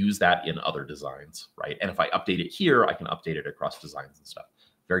can use that in other designs, right? And if I update it here, I can update it across designs and stuff.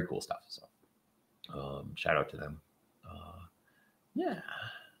 Very cool stuff. So shout out to them. Yeah.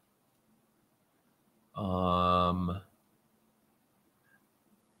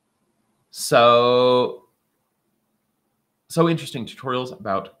 So interesting tutorials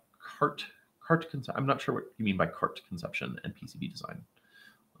about cart conception. I'm not sure what you mean by cart conception and PCB design.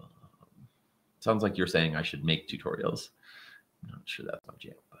 Sounds like you're saying I should make tutorials. I'm not sure that's my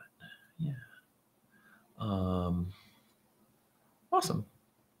jam, but yeah. Awesome.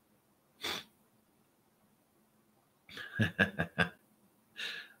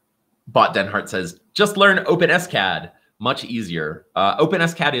 Bot Denhart says, just learn OpenSCAD, much easier.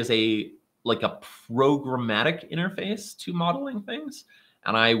 OpenSCAD is like a programmatic interface to modeling things.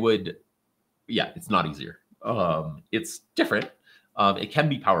 And I would yeah, it's not easier. It's different. It can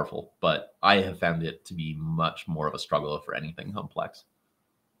be powerful, but I have found it to be much more of a struggle for anything complex.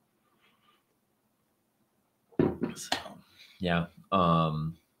 So, yeah.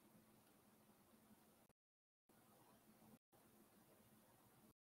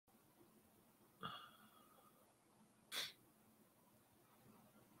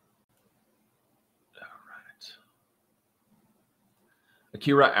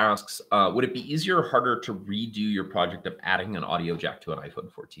 Akira asks, would it be easier or harder to redo your project of adding an audio jack to an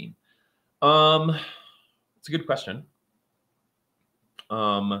iPhone 14? It's a good question.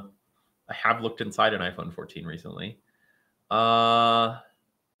 I have looked inside an iPhone 14 recently. I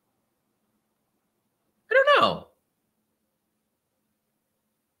don't know.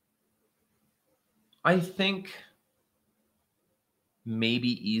 I think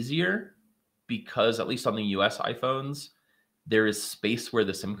maybe easier because at least on the US iPhones, there is space where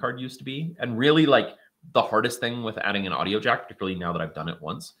the SIM card used to be. And really like the hardest thing with adding an audio jack, particularly now that I've done it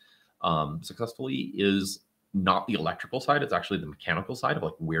once successfully, is not the electrical side. It's actually the mechanical side of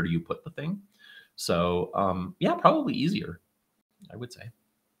like, where do you put the thing? So yeah, probably easier, I would say.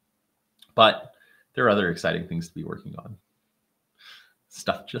 But there are other exciting things to be working on.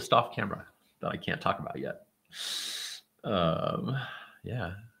 Stuff just off camera that I can't talk about yet.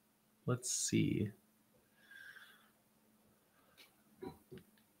 Yeah, let's see.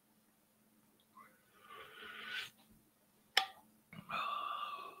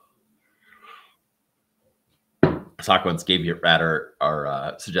 Sock once gave you rather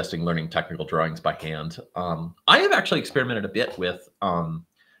are suggesting learning technical drawings by hand. I have actually experimented a bit with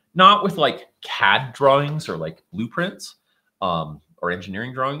not with like CAD drawings or like blueprints or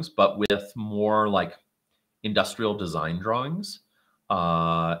engineering drawings, but with more like industrial design drawings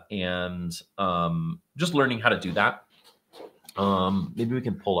and just learning how to do that. Maybe we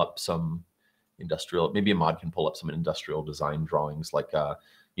can pull up some industrial, maybe a mod can pull up some industrial design drawings like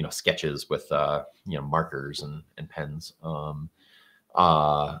you know, sketches with you know, markers and pens. Some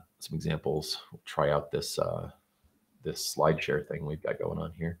examples. We'll try out this this SlideShare thing we've got going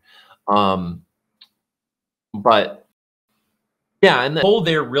on here. But yeah, and the goal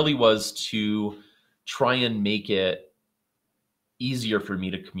there really was to try and make it easier for me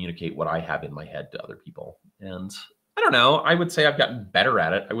to communicate what I have in my head to other people. And I don't know, I would say I've gotten better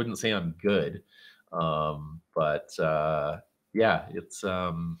at it. I wouldn't say I'm good. But yeah, it's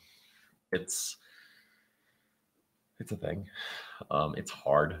a thing. It's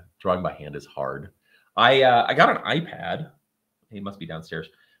hard. Drawing by hand is hard. I got an iPad. It must be downstairs,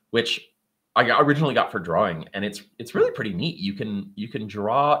 which I originally got for drawing, and it's really pretty neat. You can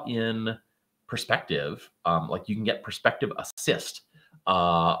draw in perspective. Like you can get perspective assist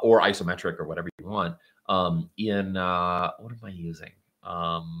or isometric or whatever you want in what am I using?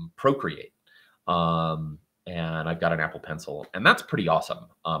 Procreate. And I've got an Apple Pencil, and that's pretty awesome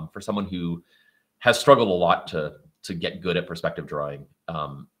for someone who has struggled a lot to get good at perspective drawing.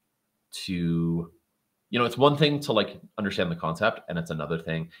 You know, it's one thing to like understand the concept, and it's another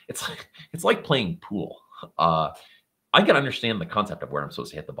thing. It's like playing pool. I can understand the concept of where I'm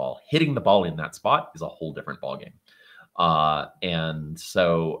supposed to hit the ball. Hitting the ball in that spot is a whole different ball game. And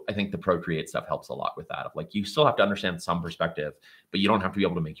so I think the Procreate stuff helps a lot with that. Like you still have to understand some perspective, but you don't have to be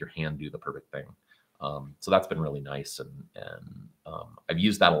able to make your hand do the perfect thing. So that's been really nice, and I've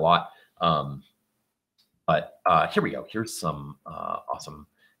used that a lot. But here we go. Here's some awesome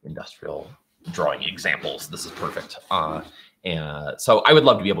industrial drawing examples. This is perfect. And so I would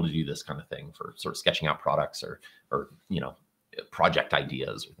love to be able to do this kind of thing for sort of sketching out products or you know, project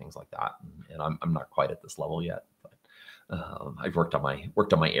ideas or things like that. And I'm not quite at this level yet, but I've worked on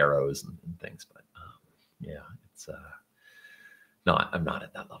my arrows and things. But yeah, it's I'm not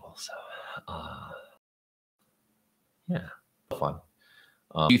at that level. So yeah, fun.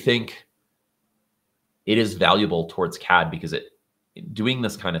 Do you think it is valuable towards CAD because doing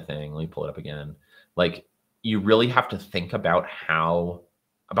this kind of thing, let me pull it up again, like you really have to think about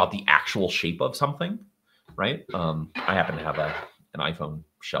about the actual shape of something, right? I happen to have an iPhone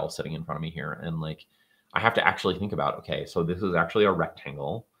shell sitting in front of me here, and like I have to actually think about, okay, so this is actually a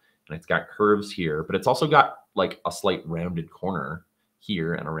rectangle and it's got curves here, but it's also got like a slight rounded corner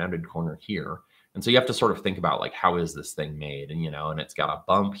here and a rounded corner here. And so you have to sort of think about like, how is this thing made? And, you know, and it's got a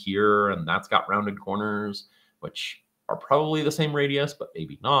bump here and that's got rounded corners, which are probably the same radius, but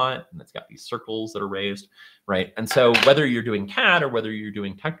maybe not. And it's got these circles that are raised, right? And so whether you're doing CAD or whether you're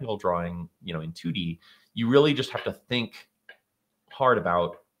doing technical drawing, you know, in 2D, you really just have to think hard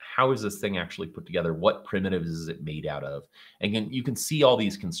about how is this thing actually put together? What primitives is it made out of? And you can see all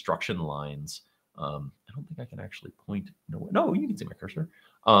these construction lines. I don't think I can actually point. No, you can see my cursor.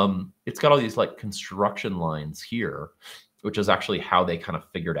 it's got all these like construction lines here, which is actually how they kind of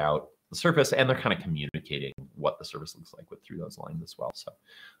figured out the surface, and they're kind of communicating what the surface looks like through those lines as well. So,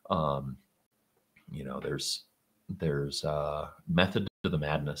 you know, there's method to the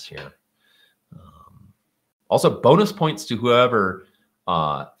madness here. Also, bonus points to whoever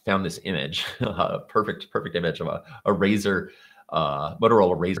found this image. Perfect image of a Razer,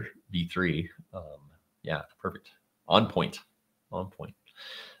 Motorola Razer V3. Yeah, perfect. On point.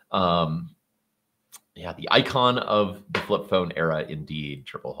 Yeah, the icon of the flip phone era, indeed.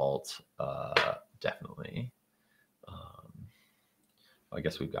 TripleHalt, definitely. I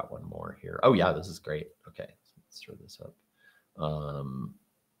guess we've got one more here. Oh yeah, this is great. Okay, let's throw this up.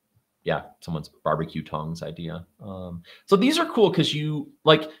 Yeah, someone's barbecue tongs idea. So these are cool because you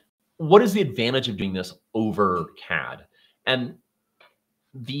like, what is the advantage of doing this over CAD? And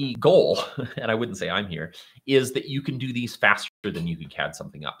the goal, and I wouldn't say I'm here, is that you can do these faster than you can CAD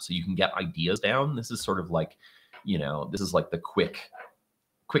something up. So you can get ideas down. This is sort of like, you know, this is like the quick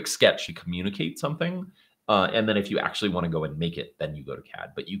sketch to communicate something. And then if you actually want to go and make it, then you go to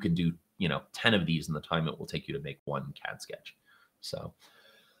CAD. But you can do, you know, 10 of these in the time it will take you to make one CAD sketch. So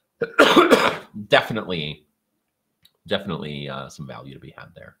definitely some value to be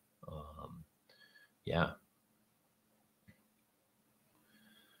had there. Yeah.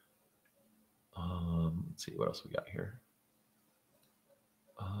 Let's see what else we got here.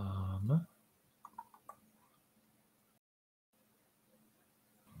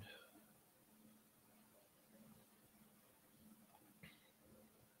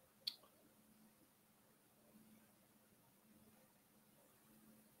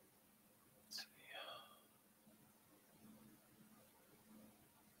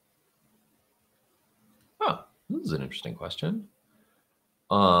 Oh, this is an interesting question.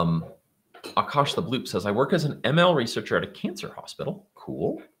 Akash the Bloop says, I work as an ML researcher at a cancer hospital.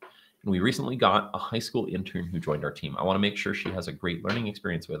 Cool. And we recently got a high school intern who joined our team. I want to make sure she has a great learning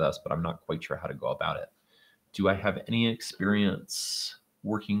experience with us, but I'm not quite sure how to go about it. Do I have any experience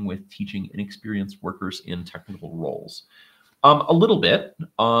working with teaching inexperienced workers in technical roles? A little bit.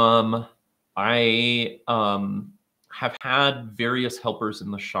 I have had various helpers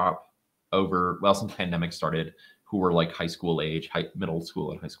in the shop over, well, since the pandemic started, who were like high school age, middle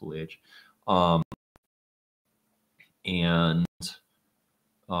school and high school age. And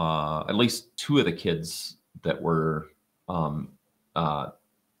at least two of the kids that were in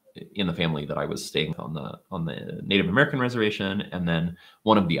the family that I was staying on the Native American reservation, and then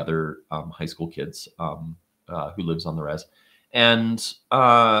one of the other high school kids who lives on the res. And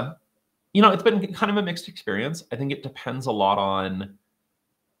you know, it's been kind of a mixed experience. I think it depends a lot on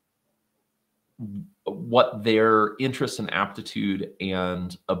what their interest and aptitude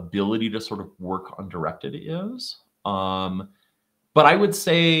and ability to sort of work undirected is. But I would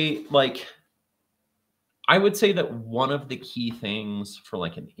say that one of the key things for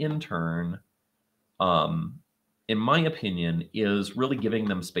like an intern, in my opinion, is really giving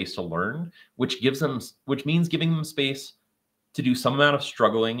them space to learn, which means giving them space to do some amount of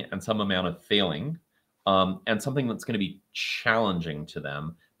struggling and some amount of failing, and something that's going to be challenging to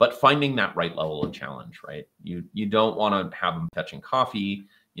them, but finding that right level of challenge, right? You don't want to have them fetching coffee.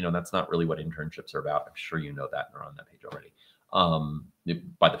 You know, that's not really what internships are about. I'm sure you know that and are on that page already,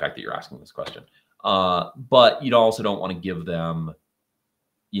 by the fact that you're asking this question. But you also don't want to give them,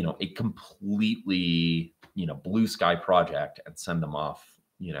 you know, a completely, you know, blue sky project and send them off,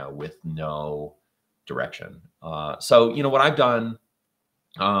 you know, with no direction. So, you know, what I've done,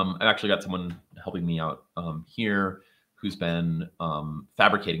 I've actually got someone helping me out here who's been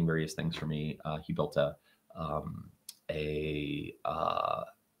fabricating various things for me. He built a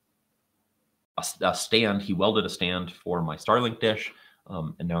stand. He welded a stand for my Starlink dish,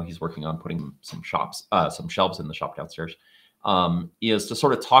 and now he's working on putting some shelves in the shop downstairs. Is to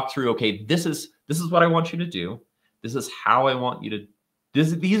sort of talk through, okay, this is what I want you to do. This is how I want you to.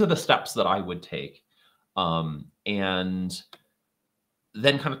 These are the steps that I would take, and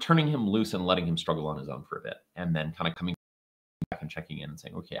then kind of turning him loose and letting him struggle on his own for a bit, and then kind of coming back and checking in and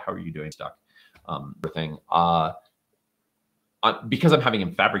saying, okay, how are you doing? Stuck, thing. Because I'm having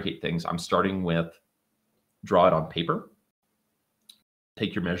him fabricate things, I'm starting with draw it on paper,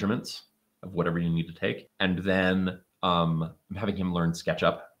 take your measurements of whatever you need to take, and then I'm having him learn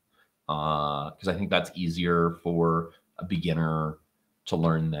SketchUp, because I think that's easier for a beginner to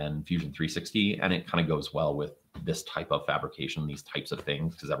learn than Fusion 360, and it kind of goes well with this type of fabrication, these types of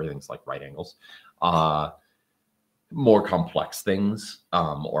things, because everything's like right angles. More complex things,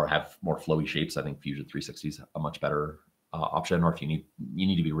 or have more flowy shapes, I think Fusion 360 is a much better option. Or if you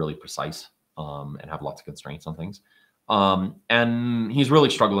need to be really precise and have lots of constraints on things. And he's really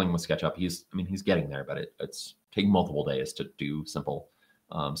struggling with SketchUp. I mean, he's getting there, but it's taking multiple days to do simple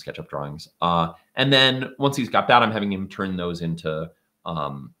SketchUp drawings. And then once he's got that, I'm having him turn those into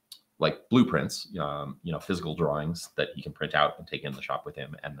like blueprints, physical drawings that he can print out and take in the shop with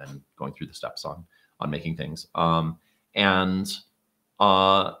him, and then going through the steps on making things.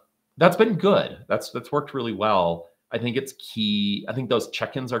 That's been good. That's worked really well. I think it's key. I think those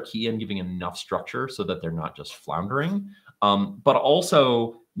check-ins are key in giving enough structure so that they're not just floundering, but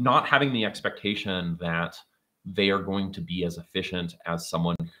also not having the expectation that they are going to be as efficient as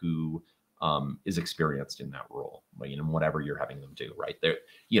someone who is experienced in that role, right? In whatever you're having them do, right? They're,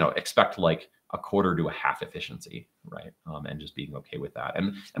 expect like a quarter to a half efficiency, right? And just being okay with that.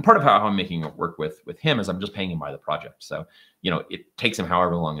 And part of how I'm making it work with him is I'm just paying him by the project. So, it takes him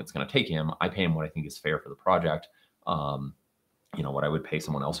however long it's going to take him. I pay him what I think is fair for the project. What I would pay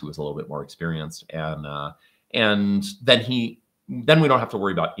someone else who was a little bit more experienced. And then we don't have to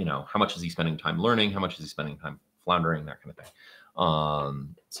worry about, how much is he spending time learning? How much is he spending time floundering, that kind of thing.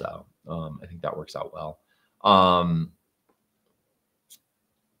 So I think that works out well.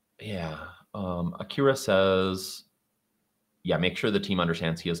 Akira says, yeah, make sure the team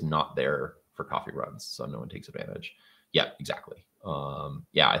understands he is not there for coffee runs, so no one takes advantage. Yeah, exactly.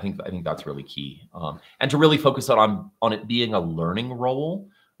 I think that's really key. And to really focus on it being a learning role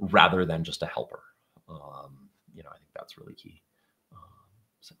rather than just a helper. I think that's really key.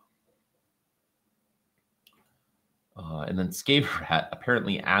 And then Scaverat,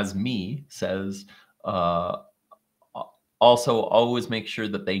 apparently as me, says, also always make sure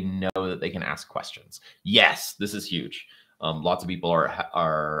that they know that they can ask questions. Yes, this is huge. Lots of people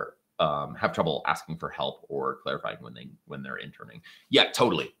have trouble asking for help or clarifying when they're interning. Yeah,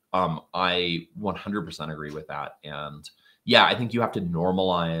 totally. I 100% agree with that. And yeah, I think you have to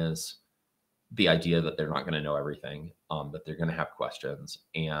normalize the idea that they're not going to know everything, that they're going to have questions,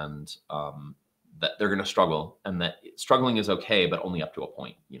 and that they're going to struggle, and that struggling is okay, but only up to a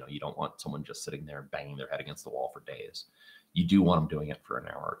point. You don't want someone just sitting there banging their head against the wall for days. You do want them doing it for an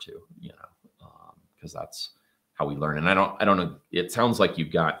hour or two, because that's how we learn. And I don't know. It sounds like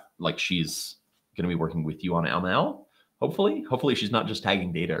she's going to be working with you on ML. Hopefully she's not just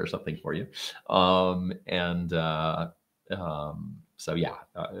tagging data or something for you. So yeah,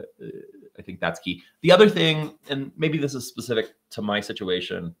 I think that's key. The other thing, and maybe this is specific to my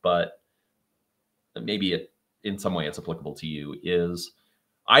situation, but maybe in some way it's applicable to you, is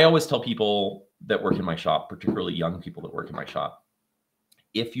I always tell people that work in my shop, particularly young people that work in my shop,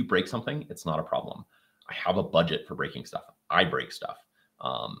 if you break something, it's not a problem. I have a budget for breaking stuff. I break stuff.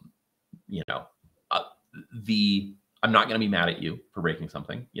 I'm not going to be mad at you for breaking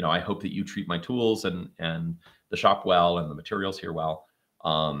something. I hope that you treat my tools and the shop well and the materials here well.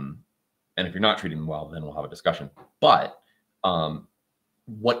 And if you're not treating them well, then we'll have a discussion. But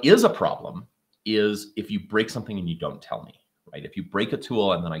what is a problem is if you break something and you don't tell me, right? If you break a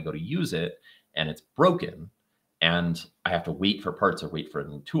tool and then I go to use it and it's broken and I have to wait for parts or wait for a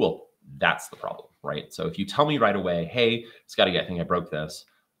new tool, that's the problem, right? So if you tell me right away, hey, Scotty, I think I broke this.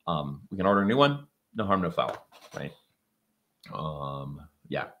 We can order a new one. No harm, no foul, right?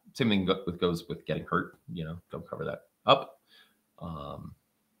 Yeah, same thing goes with getting hurt. Don't cover that up.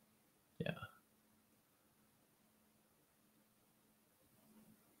 Yeah.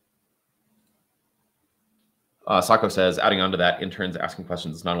 Sako says, adding on to that, interns asking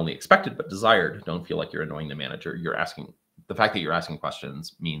questions is not only expected, but desired. Don't feel like you're annoying the manager. The fact that you're asking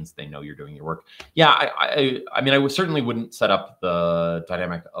questions means they know you're doing your work. Yeah, I mean, I certainly wouldn't set up the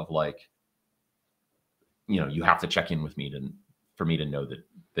dynamic of like, you have to check in with me for me to know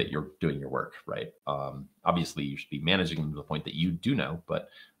that you're doing your work, right? Obviously, you should be managing them to the point that you do know, but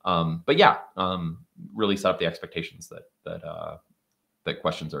yeah, really set up the expectations that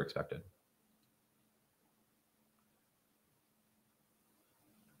questions are expected.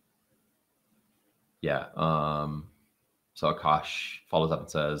 Yeah. So Akash follows up and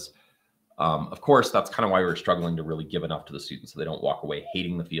says, of course, that's kind of why we're struggling to really give enough to the students so they don't walk away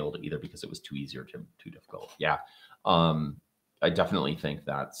hating the field, either because it was too easy or too difficult. Yeah. I definitely think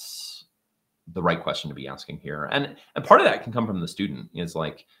that's the right question to be asking here. And part of that can come from the student, is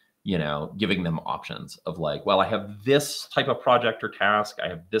like, giving them options of like, well, I have this type of project or task. I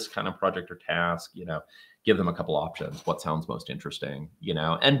have this kind of project or task, give them a couple options. What sounds most interesting,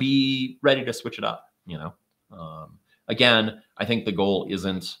 and be ready to switch it up, Again, I think the goal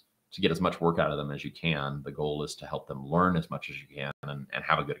isn't to get as much work out of them as you can. The goal is to help them learn as much as you can and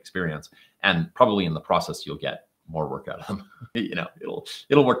have a good experience. And probably in the process, you'll get more work out of them.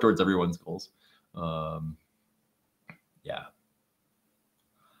 It'll work towards everyone's goals. Yeah.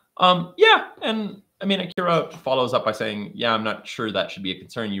 Yeah. And I mean, Akira follows up by saying, yeah, I'm not sure that should be a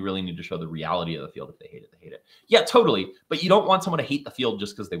concern. You really need to show the reality of the field. If they hate it, they hate it. Yeah, totally. But you don't want someone to hate the field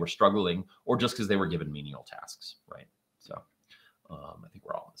just because they were struggling or just because they were given menial tasks, right? So I think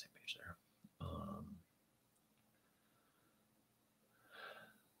we're all on the same page there.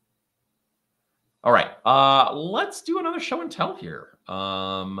 All right, let's do another show and tell here.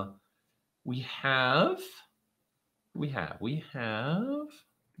 We have, get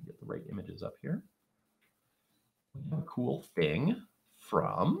the right images up here. We have a cool thing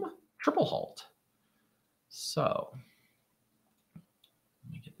from TripleHalt. So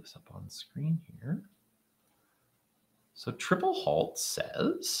let me get this up on screen here. So TripleHalt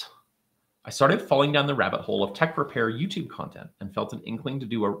says, I started falling down the rabbit hole of tech repair YouTube content and felt an inkling to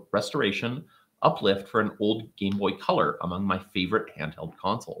do a restoration uplift for an old Game Boy Color among my favorite handheld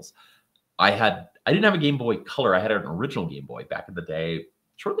consoles. I didn't have a Game Boy Color. I had an original Game Boy back in the day,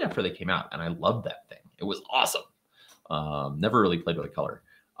 shortly after they came out, and I loved that thing. It was awesome. Never really played with a Color.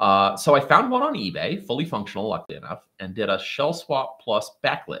 So I found one on eBay, fully functional, luckily enough, and did a shell swap plus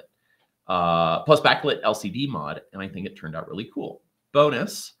backlit LCD mod, and I think it turned out really cool.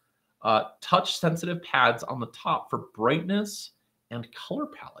 Bonus, touch-sensitive pads on the top for brightness and color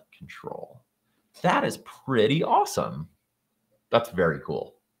palette control. That is pretty awesome. That's very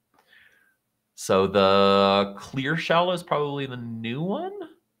cool. So the clear shell is probably the new one.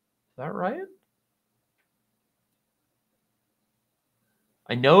 Is that right?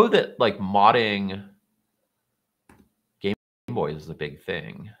 I know that like modding Game Boy is a big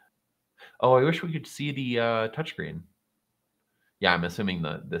thing. Oh, I wish we could see the touchscreen. Yeah, I'm assuming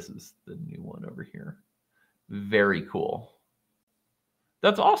that this is the new one over here. Very cool.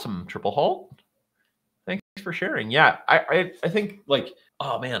 That's awesome, TripleHalt. Thanks for sharing. Yeah, I think like,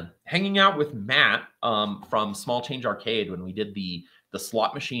 oh man, hanging out with Matt from Small Change Arcade when we did the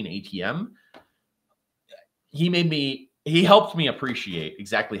slot machine ATM, he helped me appreciate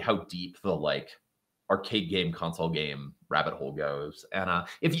exactly how deep the like arcade game, console game rabbit hole goes. And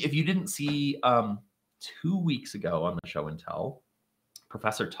if you didn't see 2 weeks ago on the show and tell,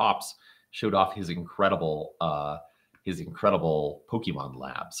 Professor Tops showed off his incredible Pokemon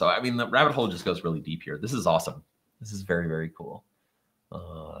lab. So, I mean, the rabbit hole just goes really deep here. This is awesome. This is very, very cool.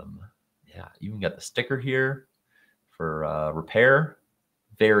 Yeah, you can get the sticker here for repair.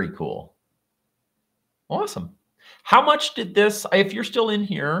 Very cool. Awesome. How much did this, if you're still in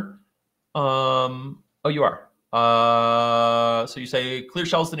here, oh, you are. So you say clear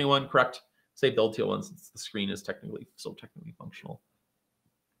shell's the new one, correct? Say build TL one since the screen is technically functional.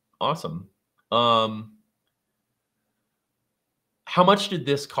 Awesome. How much did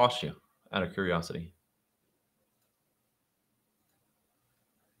this cost you, out of curiosity?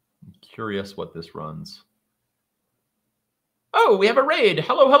 I'm curious what this runs. Oh, we have a raid.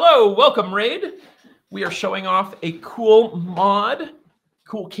 Hello, hello. Welcome, raid. We are showing off a cool mod,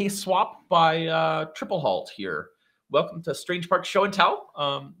 cool case swap by TripleHalt here. Welcome to Strange Parts Show and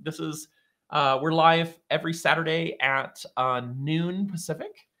Tell. This is, we're live every Saturday at noon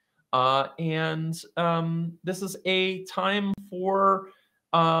Pacific. And this is a time for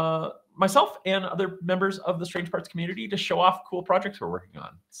myself and other members of the Strange Parts community to show off cool projects we're working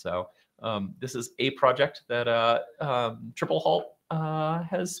on. So this is a project that TripleHalt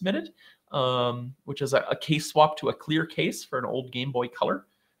has submitted, which is a case swap to a clear case for an old Game Boy Color.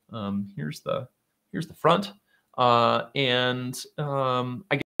 Here's the front, and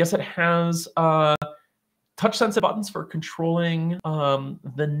I guess it has touch-sensitive buttons for controlling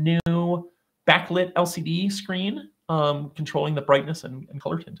the new backlit LCD screen, controlling the brightness and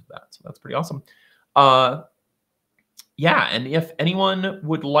color tint of that. So that's pretty awesome. Yeah, and if anyone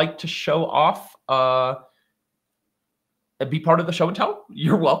would like to show off, be part of the show and tell,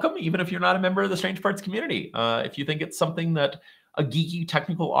 you're welcome, even if you're not a member of the Strange Parts community. If you think it's something that a geeky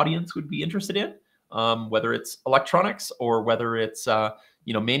technical audience would be interested in, whether it's electronics or whether it's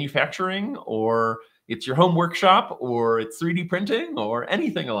manufacturing, or it's your home workshop, or it's 3D printing, or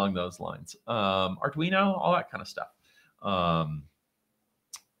anything along those lines. Arduino, all that kind of stuff.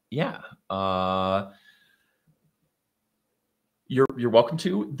 Yeah. You're welcome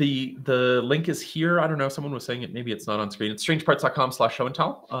to. The link is here. I don't know, someone was saying it, maybe it's not on screen. It's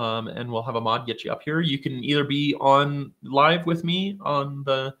strangeparts.com/show-and-tell, and we'll have a mod get you up here. You can either be on live with me on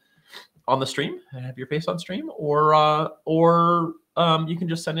the stream and have your face on stream, or you can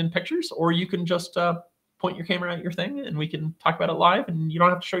just send in pictures, or you can just point your camera at your thing and we can talk about it live and you don't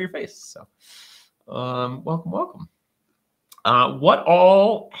have to show your face. So welcome. What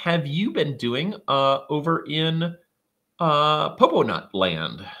all have you been doing over in Poponut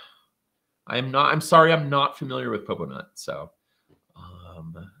land? I'm sorry, I'm not familiar with Poponut, so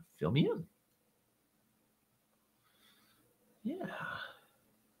fill me in. Yeah.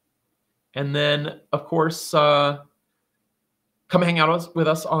 And then, of course, come hang out with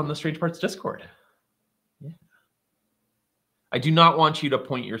us on the Strange Parts Discord. Yeah. I do not want you to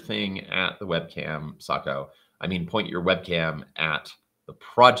point your thing at the webcam, Sako. I mean, point your webcam at the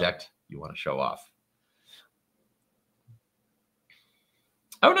project you want to show off.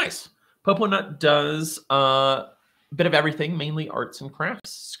 Oh, nice. Poponut does a bit of everything, mainly arts and crafts.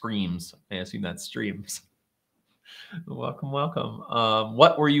 Screams. I assume that's streams. Welcome, welcome.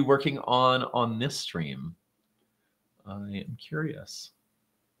 What were you working on this stream? I am curious.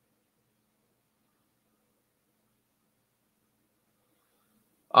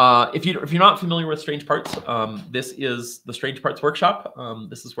 If you're not familiar with Strange Parts, this is the Strange Parts Workshop.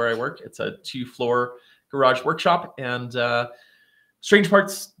 This is where I work. It's a 2-floor garage workshop, and Strange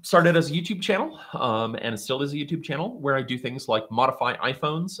Parts started as a YouTube channel, and it still is a YouTube channel where I do things like modify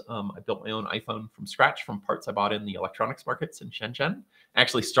iPhones. I built my own iPhone from scratch from parts I bought in the electronics markets in Shenzhen. I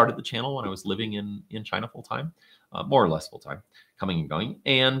actually started the channel when I was living in China full-time, more or less full-time, coming and going.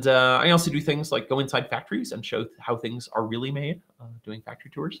 And I also do things like go inside factories and show how things are really made, doing factory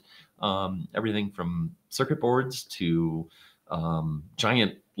tours. Everything from circuit boards to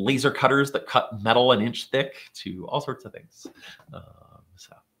giant laser cutters that cut metal an inch thick to all sorts of things.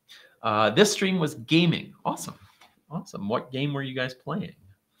 This stream was gaming. Awesome. Awesome. What game were you guys playing?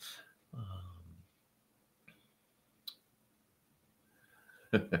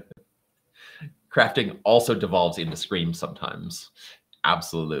 Crafting also devolves into screams sometimes.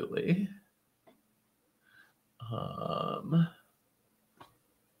 Absolutely.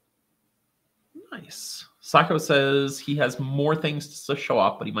 Nice. Sako says he has more things to show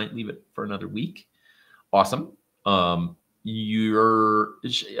off, but he might leave it for another week. Awesome. You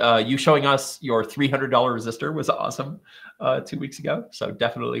showing us your $300 resistor was awesome 2 weeks ago. So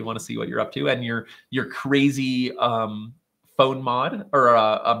definitely want to see what you're up to, and your crazy phone mod or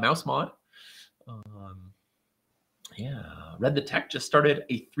a mouse mod. Yeah, Read the Tech just started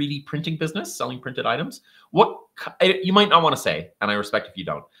a 3D printing business selling printed items. What you might not want to say, and I respect if you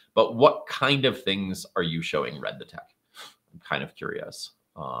don't, but what kind of things are you showing Read the Tech? I'm kind of curious.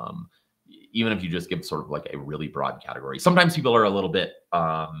 Even if you just give sort of like a really broad category. Sometimes people are a little bit,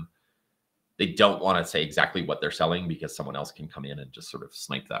 they don't want to say exactly what they're selling because someone else can come in and just sort of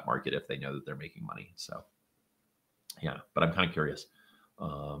snipe that market if they know that they're making money. So yeah, but I'm kind of curious.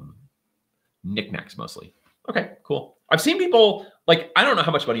 Knickknacks mostly. Okay, cool. I've seen people, like, I don't know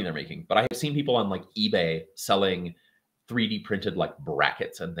how much money they're making, but I have seen people on like eBay selling 3D printed like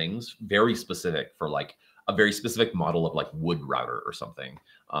brackets and things, very specific for like a very specific model of like wood router or something,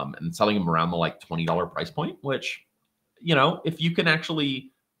 and selling them around the like $20 price point, which, you know, if you can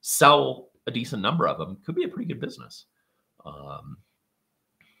actually sell a decent number of them, could be a pretty good business. Oh,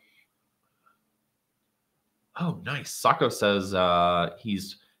 nice. Sako says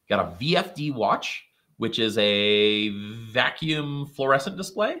he's got a VFD watch, which is a vacuum fluorescent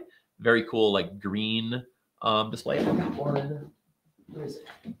display. Very cool, like green display. I have one. Where is it?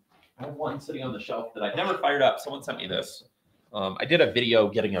 I have one sitting on the shelf that I've never fired up. Someone sent me this. I did a video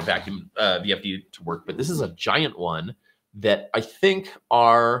getting a vacuum VFD to work, but this is a giant one that I think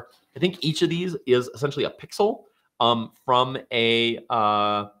each of these is essentially a pixel from a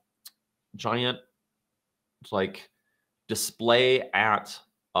giant like display at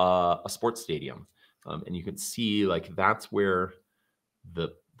a sports stadium. And you can see like that's where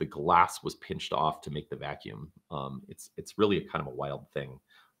the glass was pinched off to make the vacuum. It's really a kind of a wild thing.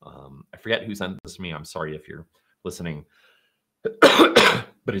 I forget who sent this to me. I'm sorry if you're listening,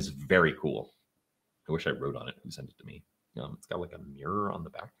 but it's very cool. I wish I wrote on it who sent it to me. It's got like a mirror on the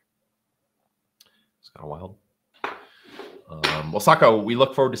back. It's kind of wild. Well, Sako, we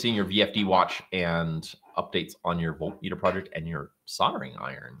look forward to seeing your VFD watch and updates on your voltmeter project and your soldering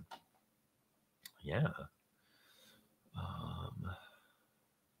iron. Yeah.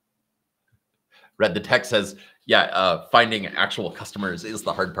 Read the Tech says, yeah, finding actual customers is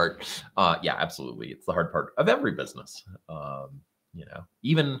the hard part. Yeah, absolutely. It's the hard part of every business. You know,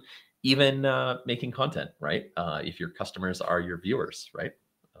 even making content, right? If your customers are your viewers, right?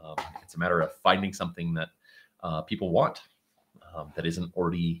 It's a matter of finding something that people want that isn't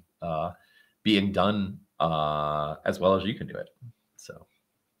already being done as well as you can do it. So,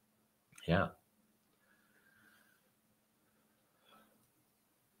 yeah.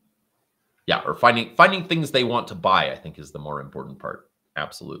 Yeah, or finding things they want to buy, I think, is the more important part.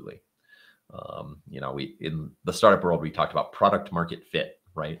 Absolutely. You know, in the startup world, we talked about product market fit,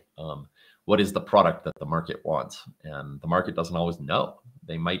 right? What is the product that the market wants? And the market doesn't always know.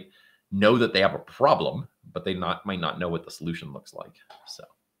 They might know that they have a problem, but they might not know what the solution looks like. So,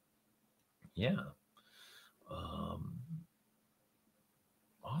 yeah.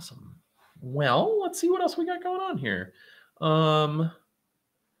 Awesome. Well, let's see what else we got going on here. I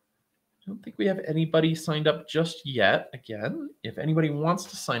don't think we have anybody signed up just yet. Again, if anybody wants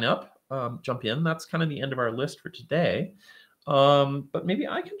to sign up, jump in. That's kind of the end of our list for today. But maybe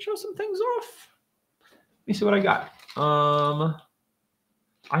I can show some things off. Let me see what I got.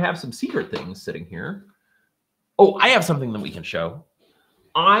 I have some secret things sitting here. Oh, I have something that we can show.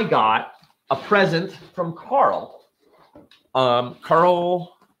 I got a present from Carl.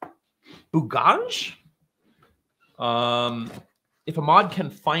 Carl Bugeja. If a mod can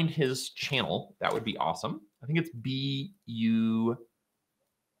find his channel, that would be awesome. I think it's Bugaj,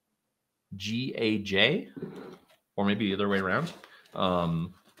 or maybe the other way around.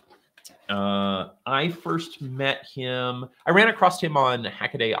 I first met him. I ran across him on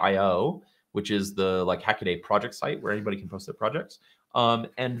Hackaday.io, which is the Hackaday project site where anybody can post their projects.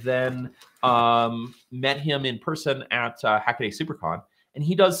 And then met him in person at Hackaday SuperCon. And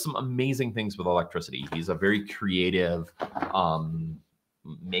he does some amazing things with electricity. He's a very creative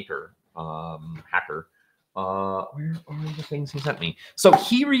maker, hacker. Where are the things he sent me? So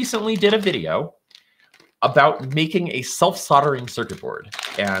he recently did a video about making a self-soldering circuit board.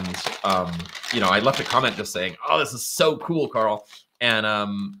 And, I left a comment just saying, oh, this is so cool, Carl. And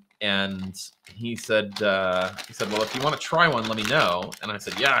he said, well, if you want to try one, let me know. And I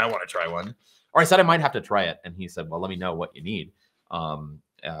said, yeah, I want to try one. Or I said I might have to try it. And he said, well, let me know what you need. And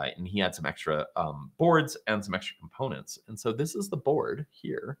he had some extra boards and some extra components. And so this is the board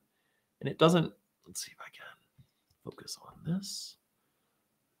here. And it doesn't, let's see if I can focus on this.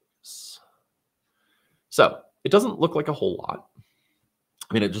 So it doesn't look like a whole lot.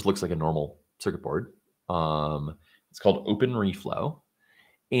 I mean, it just looks like a normal circuit board. It's called Open Reflow.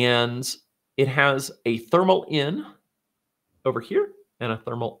 And it has a thermal in over here and a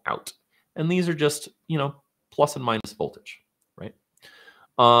thermal out. And these are just, plus and minus voltage, right?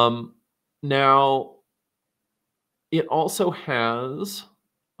 Now, it also has,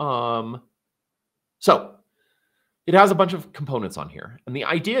 so it has a bunch of components on here. And the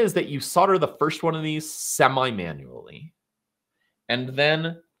idea is that you solder the first one of these semi-manually. And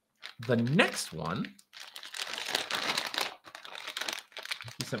then the next one,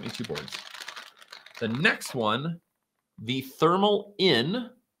 he sent me 2 boards. The next one, the thermal in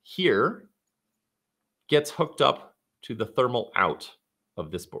here gets hooked up to the thermal out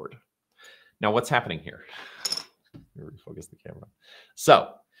of this board. Now, what's happening here? Let me refocus the camera.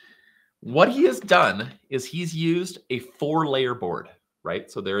 So what he has done is he's used a 4-layer board, right?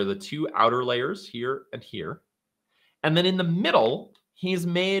 So there are the 2 outer layers here and here. And then in the middle, he's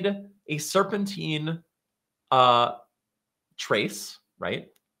made a serpentine trace, right?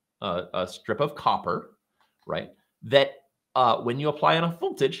 A strip of copper, right? That when you apply enough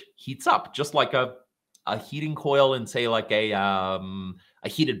voltage, heats up, just like a heating coil in, say, like a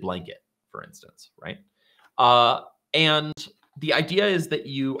heated blanket, for instance, right? And the idea is that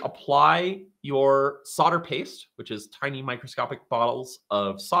you apply your solder paste, which is tiny microscopic bottles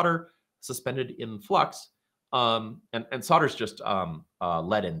of solder suspended in flux. And solder is just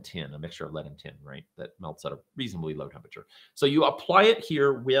lead and tin, a mixture of lead and tin, right? That melts at a reasonably low temperature. So you apply it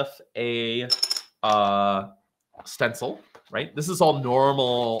here with a stencil, right? This is all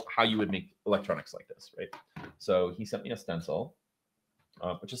normal how you would make electronics like this, right? So he sent me a stencil,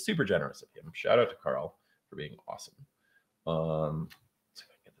 which is super generous of him. Shout out to Carl for being awesome. Let's see if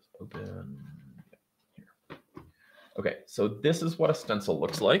I can get this open. Yeah, here. Okay, so this is what a stencil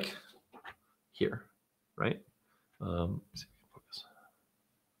looks like here, right? Let's see if I can focus.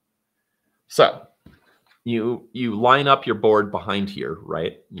 So you line up your board behind here,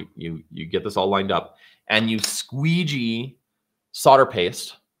 right? You get this all lined up, and you squeegee solder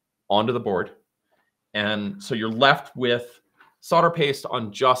paste onto the board, and so you're left with solder paste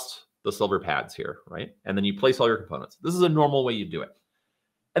on just the silver pads here, right? And then you place all your components. This is a normal way you do it.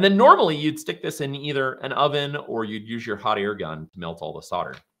 And then normally you'd stick this in either an oven or you'd use your hot air gun to melt all the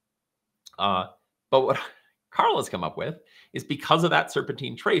solder. But what Carl has come up with is, because of that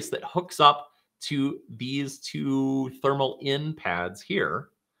serpentine trace that hooks up to these 2 thermal in pads here,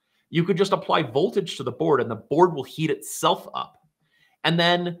 you could just apply voltage to the board and the board will heat itself up. And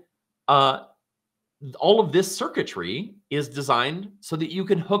then all of this circuitry is designed so that you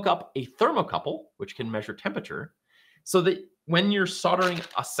can hook up a thermocouple, which can measure temperature, so that when you're soldering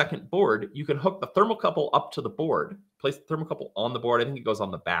a second board, you can hook the thermocouple up to the board, place the thermocouple on the board. I think it goes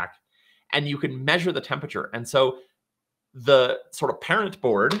on the back, and you can measure the temperature. And so the sort of parent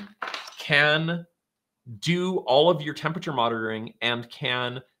board can do all of your temperature monitoring and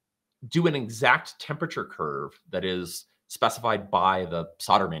can do an exact temperature curve that is specified by the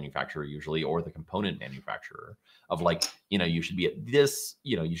solder manufacturer usually, or the component manufacturer, of like, you should be at this,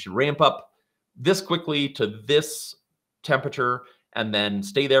 you should ramp up this quickly to this temperature and then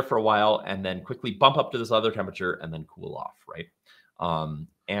stay there for a while and then quickly bump up to this other temperature and then cool off, right?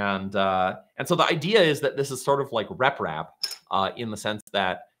 And so the idea is that this is sort of like rep in the sense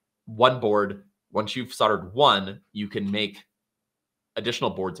that one board, once you've soldered one, you can make additional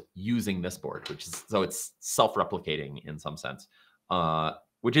boards using this board, so it's self-replicating in some sense,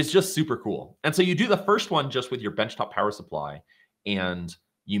 which is just super cool. And so you do the first one just with your benchtop power supply, and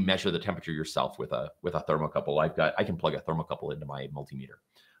you measure the temperature yourself with a thermocouple. I can plug a thermocouple into my multimeter.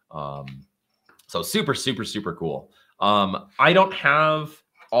 So super, super, super cool. I don't have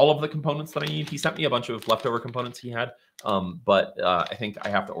all of the components that I need. He sent me a bunch of leftover components he had, but I think I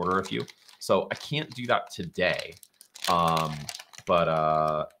have to order a few. So I can't do that today.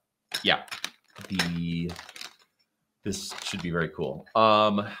 But yeah, this should be very cool.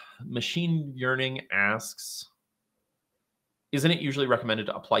 Machine Yearning asks, isn't it usually recommended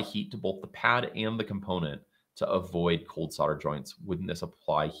to apply heat to both the pad and the component to avoid cold solder joints? Wouldn't this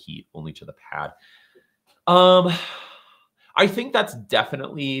apply heat only to the pad? I think that's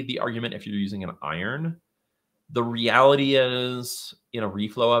definitely the argument if you're using an iron. The reality is, in a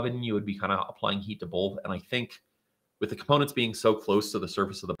reflow oven, you would be kind of applying heat to both. And I think with the components being so close to the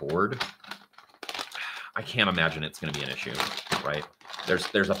surface of the board, I can't imagine it's going to be an issue, right?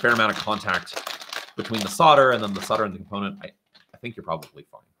 There's a fair amount of contact between the solder and then the solder and the component. I think you're probably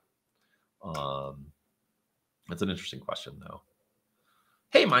fine. That's an interesting question, though.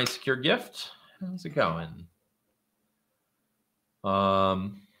 Hey, my secure gift. How's it going?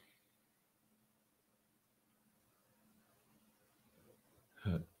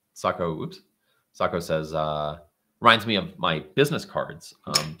 Sako says, reminds me of my business cards.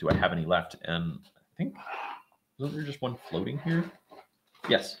 Do I have any left? And I think, wasn't there just one floating here?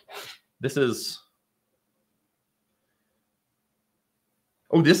 Yes. This is,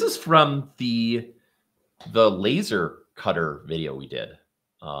 this is from the laser cutter video we did.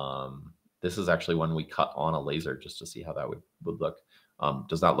 This is actually when we cut on a laser just to see how that would look.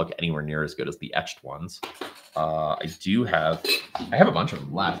 Does not look anywhere near as good as the etched ones. I have a bunch of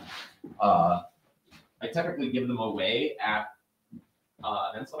them left. I typically give them away at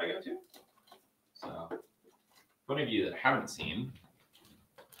events that I go to. So for any of you that haven't seen,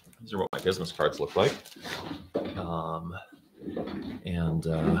 these are what my business cards look like.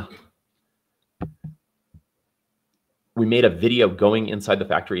 We made a video going inside the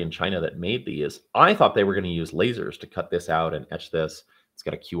factory in China that made these. I thought they were going to use lasers to cut this out and etch this. It's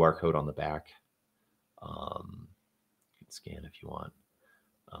got a QR code on the back. You can scan if you want.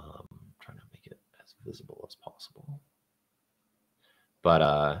 Trying to make it as visible as possible.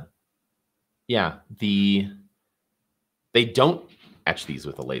 But yeah, they don't etch these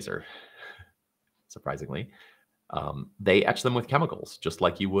with a laser, surprisingly. They etch them with chemicals, just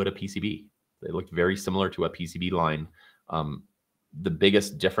like you would a PCB. They look very similar to a PCB line. The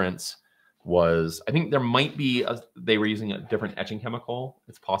biggest difference was, I think there might be, they were using a different etching chemical.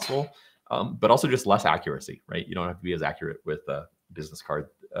 It's possible, but also just less accuracy, right? You don't have to be as accurate with a business card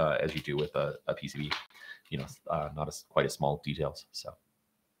as you do with a PCB, not as quite as small details. So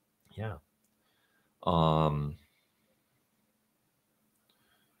yeah. Oh,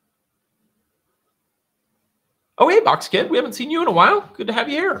 hey, Box Kid, we haven't seen you in a while. Good to have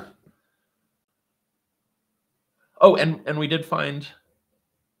you here. Oh, and we did find,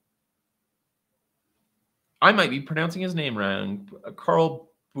 I might be pronouncing his name wrong, Carl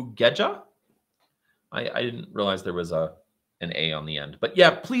Bugeja. I didn't realize there was an A on the end. But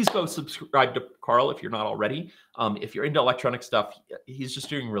yeah, please go subscribe to Carl if you're not already. If you're into electronic stuff, he's just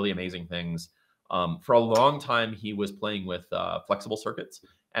doing really amazing things. For a long time, he was playing with flexible circuits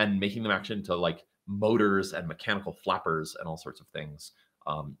and making them actually into like motors and mechanical flappers and all sorts of things,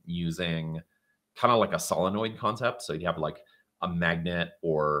 using kind of like a solenoid concept. So you have like a magnet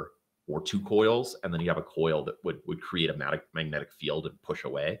or two coils, and then you have a coil that would create a magnetic field and push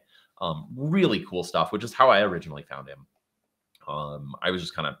away. Really cool stuff, which is how I originally found him. I was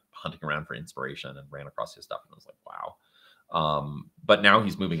just kind of hunting around for inspiration and ran across his stuff and I was like, wow. But now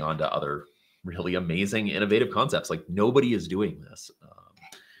he's moving on to other really amazing, innovative concepts. Like nobody is doing this.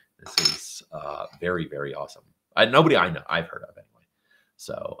 This is very, very awesome. Nobody I know, I've heard of anyway.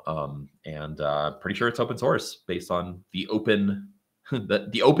 So, pretty sure it's open source based on the open,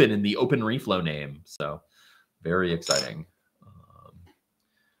 the open in the open reflow name. So very exciting.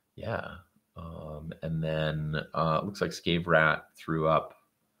 Yeah. And then it looks like Scave Rat threw up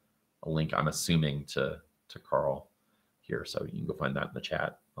a link, I'm assuming, to Carl here. So you can go find that in the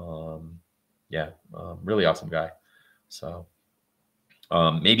chat. Yeah, really awesome guy. So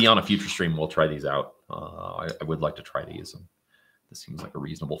maybe on a future stream, we'll try these out. I would like to try these. And this seems like a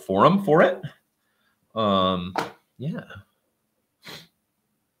reasonable forum for it. Yeah.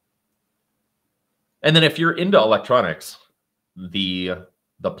 And then if you're into electronics, the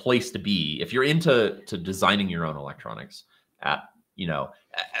place to be, if you're into designing your own electronics at, you know,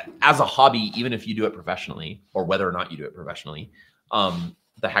 as a hobby, even if you do it professionally, or whether or not you do it professionally,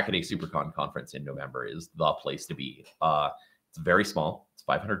 the Hackaday SuperCon conference in November is the place to be. It's very small. It's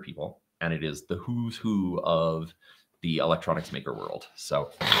 500 people, and it is the who's who of the electronics maker world.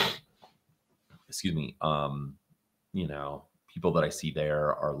 So, excuse me. You know, people that I see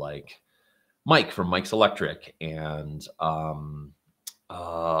there are like Mike from Mike's Electric, and I'm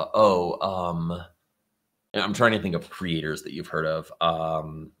trying to think of creators that you've heard of.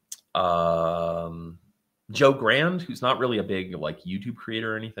 Joe Grand, who's not really a big like YouTube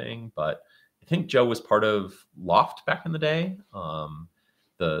creator or anything, but I think Joe was part of Loft back in the day,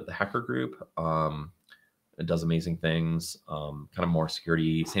 the hacker group. It does amazing things, kind of more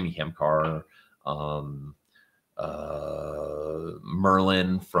security. Sammy Hamkar,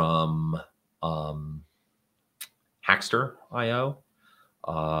 Merlin from Hackster.io.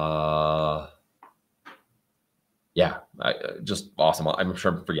 Yeah, just awesome. I'm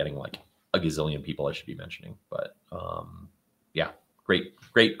sure I'm forgetting like a gazillion people I should be mentioning, but yeah, great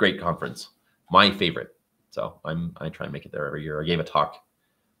conference. My favorite. So I try and make it there every year. I gave a talk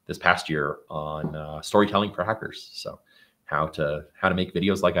this past year on storytelling for hackers. So how to make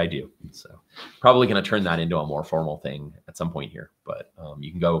videos like I do. So probably going to turn that into a more formal thing at some point here, but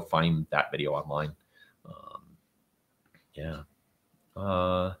you can go find that video online. Yeah.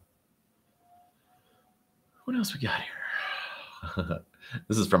 What else we got here?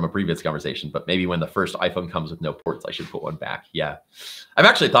 This is from a previous conversation, but maybe when the first iPhone comes with no ports, I should put one back. Yeah. I've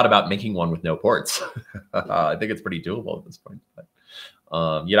actually thought about making one with no ports. I think it's pretty doable at this point, but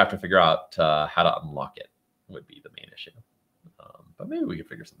you'd have to figure out how to unlock it would be the main issue. But maybe we could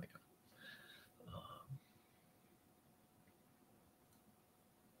figure something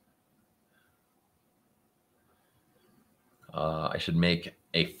out. I should make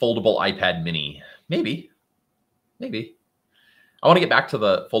a foldable iPad mini. Maybe. I want to get back to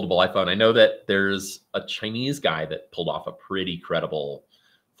the foldable iPhone. I know that there's a Chinese guy that pulled off a pretty credible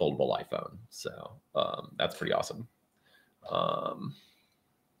foldable iPhone. So that's pretty awesome.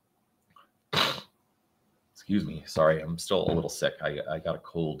 Excuse me. Sorry, I'm still a little sick. I got a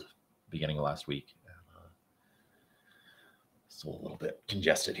cold beginning of last week. Still a little bit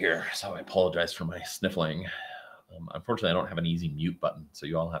congested here, so I apologize for my sniffling. Unfortunately, I don't have an easy mute button, so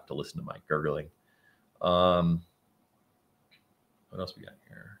you all have to listen to my gurgling. What else we got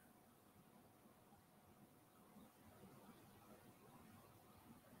here?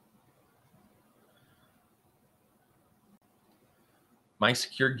 My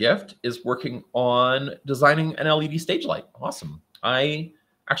secure gift is working on designing an LED stage light. Awesome. I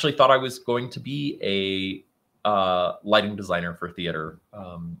actually thought I was going to be a lighting designer for theater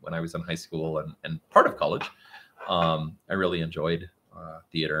when I was in high school and part of college. I really enjoyed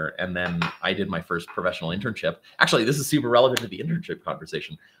theater. And then I did my first professional internship. Actually, this is super relevant to the internship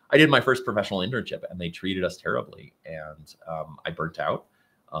conversation. I did my first professional internship and they treated us terribly. And I burnt out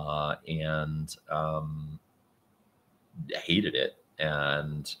and hated it.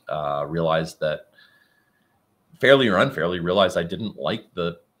 And realized that fairly or unfairly realized I didn't like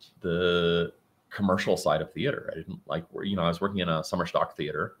the commercial side of theater. I didn't like where, I was working in a summer stock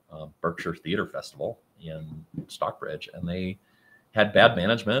theater, Berkshire Theater Festival in Stockbridge, and they had bad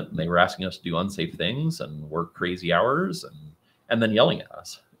management and they were asking us to do unsafe things and work crazy hours and then yelling at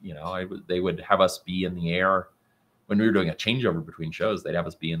us. They would have us be in the air when we were doing a changeover between shows. They'd have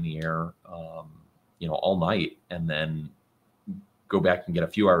us be in the air, all night and then go back and get a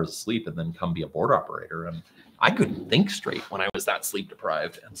few hours of sleep and then come be a board operator. And I couldn't think straight when I was that sleep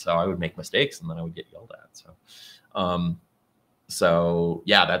deprived. And so I would make mistakes and then I would get yelled at. So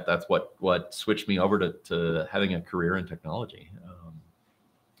yeah, that's what switched me over to having a career in technology.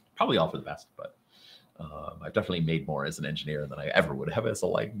 Probably all for the best, but I've definitely made more as an engineer than I ever would have as a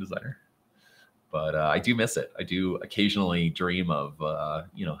lighting designer. But I do miss it. I do occasionally dream of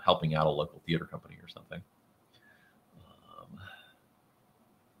helping out a local theater company or something.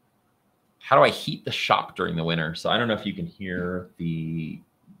 How do I heat the shop during the winter? So I don't know if you can hear the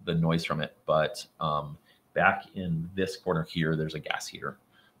noise from it, but back in this corner here, there's a gas heater.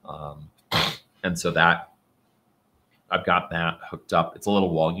 And so I've got that hooked up. It's a little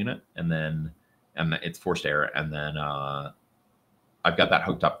wall unit and it's forced air. And then I've got that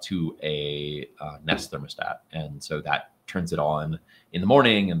hooked up to a Nest thermostat. And so that turns it on in the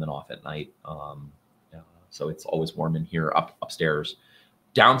morning and then off at night. So it's always warm in here upstairs.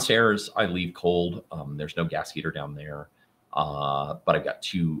 Downstairs, I leave cold. There's no gas heater down there, but I've got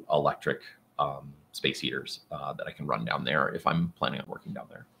 2 electric space heaters that I can run down there if I'm planning on working down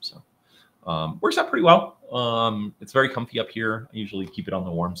there. So works out pretty well. It's very comfy up here. I usually keep it on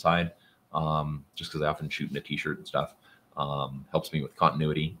the warm side just because I often shoot in a t-shirt and stuff. Helps me with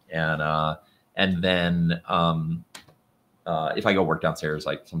continuity. And then if I go work downstairs,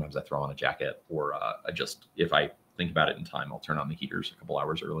 like sometimes I throw on a jacket, or I just, if I think about it in time, I'll turn on the heaters a couple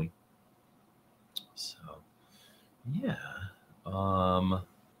hours early. So yeah.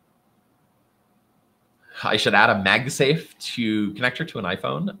 I should add a MagSafe to connector to an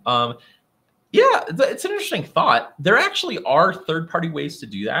iPhone. Yeah, it's an interesting thought. There actually are third-party ways to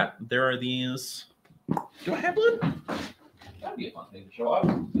do that. There are these. Do I have one? That'd be a fun thing to show up.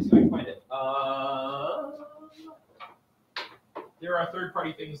 Let's see if I can find it. There are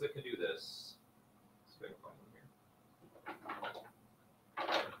third-party things that can do this. Let's see if I can find one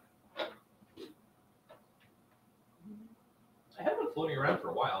here. I had one floating around for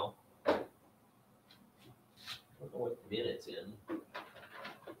a while. I don't know what bin it's in.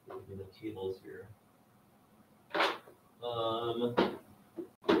 In the cables here. I don't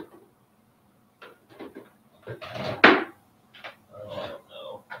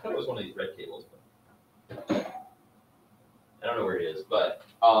know. I thought it was one of these red cables, but I don't know where it is. But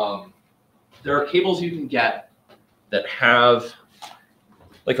there are cables you can get that have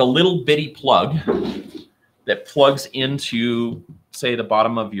like a little bitty plug that plugs into, say, the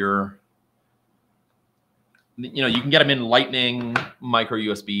bottom of your. You know, you can get them in Lightning, micro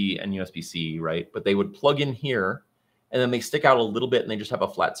USB, and USB-C, right? But they would plug in here, and then they stick out a little bit, and they just have a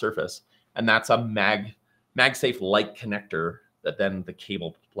flat surface. And that's a MagSafe-like connector that then the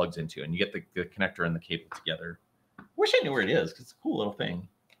cable plugs into, and you get the connector and the cable together. Wish I knew where it is, because it's a cool little thing.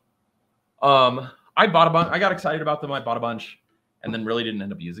 I bought a bunch. I got excited about them. I bought a bunch, and then really didn't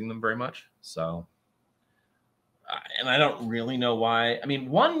end up using them very much. So. And I don't really know why. I mean,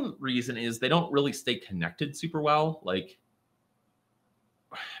 one reason is they don't really stay connected super well. Like,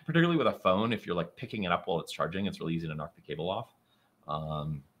 particularly with a phone, if you're like picking it up while it's charging, it's really easy to knock the cable off.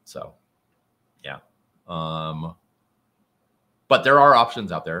 So, yeah. But there are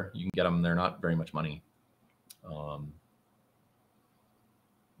options out there. You can get them. They're not very much money.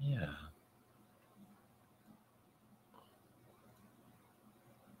 Yeah.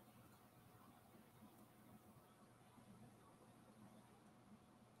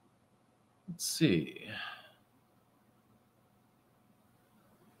 Let's see.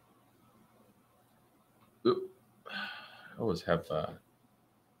 Ooh. I always have. Oh,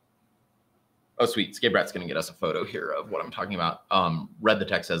 sweet. Skabrat's going to get us a photo here of what I'm talking about. Read the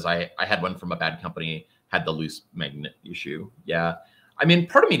text says, I had one from a bad company, had the loose magnet issue. Yeah. I mean,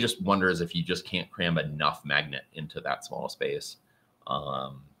 part of me just wonders if you just can't cram enough magnet into that small space. Yeah,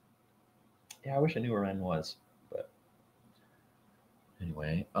 I wish I knew where mine was.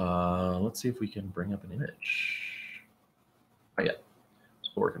 Anyway, let's see if we can bring up an image. Oh yeah,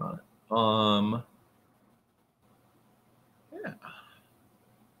 still working on it. Yeah.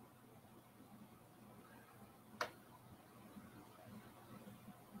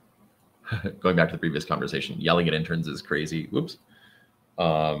 Going back to the previous conversation, yelling at interns is crazy. Whoops.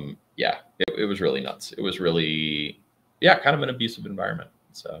 Yeah, it was really nuts. It was really, yeah, kind of an abusive environment.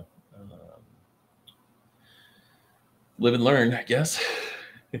 So. Live and learn, I guess.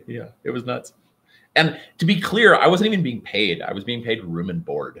 Yeah, it was nuts. And to be clear, I wasn't even being paid. I was being paid room and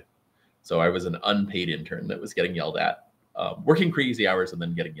board. So I was an unpaid intern that was getting yelled at, working crazy hours and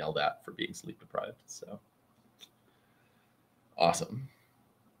then getting yelled at for being sleep deprived. So awesome.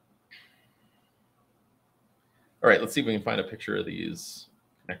 All right, let's see if we can find a picture of these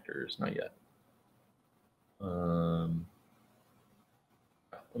connectors. Not yet. When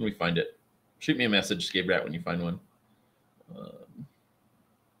we find it, shoot me a message, Skabrat, when you find one.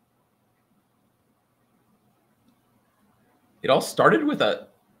 It all started with a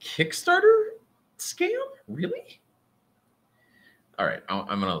Kickstarter scam? Really? All right,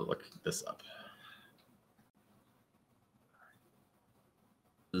 I'm going to look this up.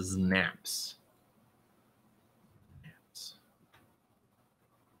 Snaps.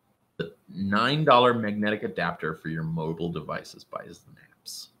 The $9 magnetic adapter for your mobile devices by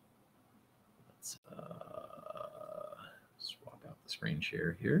Snaps. Let's swap out the screen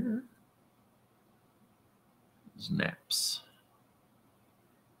share here. Snaps.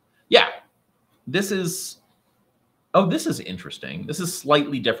 Yeah, this is, oh, this is interesting. This is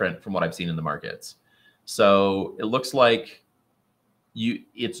slightly different from what I've seen in the markets. So it looks like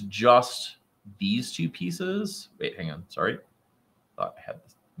it's just these two pieces. Wait, hang on, sorry. Thought I had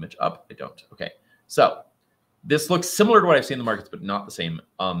this image up, I don't. Okay, so This looks similar to what I've seen in the markets, but not the same.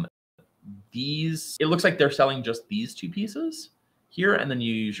 It looks like they're selling just these two pieces here, and then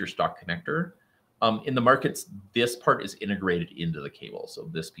you use your stock connector. In the markets, this part is integrated into the cable. So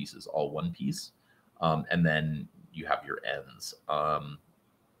this piece is all one piece. And then you have your ends.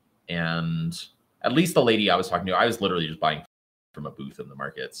 And at least the lady I was talking to, I was literally just buying from a booth in the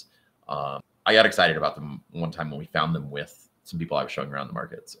markets. I got excited about them one time when we found them with some people I was showing around the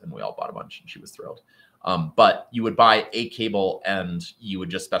markets, and we all bought a bunch, and she was thrilled. But you would buy a cable, and you would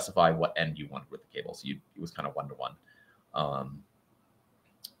just specify what end you wanted with the cable. So it was kind of one-to-one.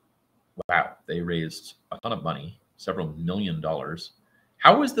 Wow, they raised a ton of money, several $1 million.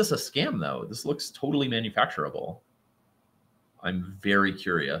 How is this a scam, though? This looks totally manufacturable. I'm very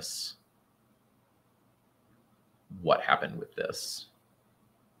curious what happened with this.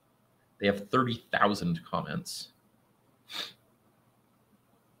 They have 30,000 comments.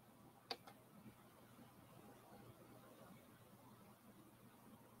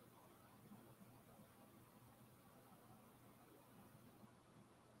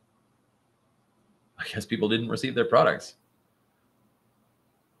 I guess people didn't receive their products.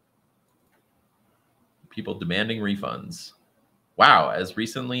 People demanding refunds. Wow, as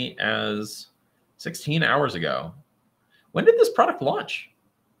recently as 16 hours ago. When did this product launch?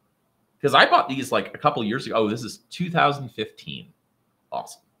 Because I bought these like a couple years ago. Oh, this is 2015.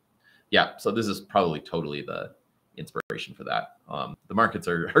 Awesome. Yeah, so this is probably totally the inspiration for that. The markets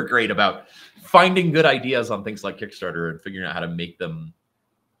are great about finding good ideas on things like Kickstarter and figuring out how to make them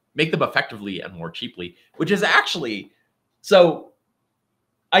effectively and more cheaply, which is actually, so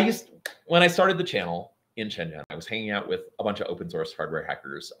when I started the channel in Shenzhen, I was hanging out with a bunch of open source hardware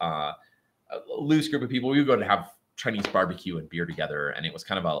hackers, a loose group of people. We would go to have Chinese barbecue and beer together, and it was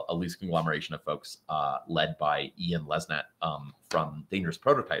kind of a loose conglomeration of folks led by Ian Lesnett from Dangerous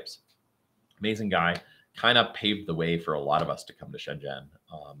Prototypes. Amazing guy, kind of paved the way for a lot of us to come to Shenzhen,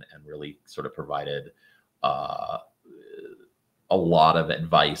 and really sort of provided a lot of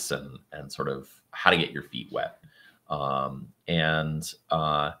advice and sort of how to get your feet wet.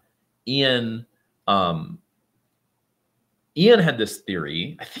 Ian had this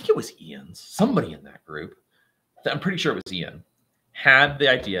theory. I think it was Ian's, somebody in that group. I'm pretty sure it was Ian, had the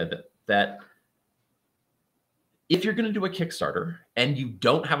idea that if you're going to do a Kickstarter and you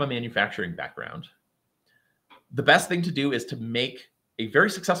don't have a manufacturing background, the best thing to do is to make a very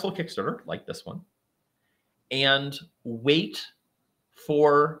successful Kickstarter like this one and wait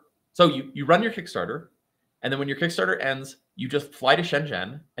for, so you run your Kickstarter, and then when your Kickstarter ends, you just fly to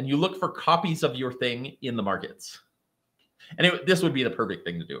Shenzhen and you look for copies of your thing in the markets. And this would be the perfect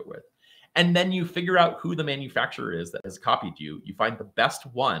thing to do it with. And then you figure out who the manufacturer is that has copied you. You find the best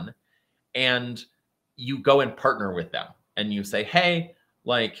one, and you go and partner with them. And you say, hey,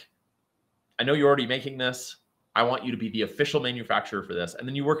 like, I know you're already making this. I want you to be the official manufacturer for this. And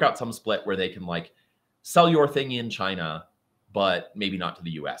then you work out some split where they can like sell your thing in China, but maybe not to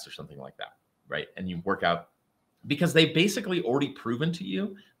the US or something like that, right? And you work out, because they've basically already proven to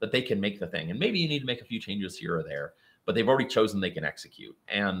you that they can make the thing. And maybe you need to make a few changes here or there, but they've already chosen they can execute.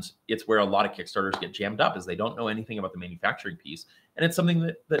 And it's where a lot of Kickstarters get jammed up, is they don't know anything about the manufacturing piece. And it's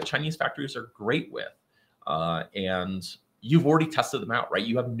something that Chinese factories are great with. And you've already tested them out, right?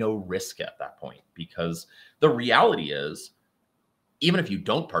 You have no risk at that point, because the reality is, even if you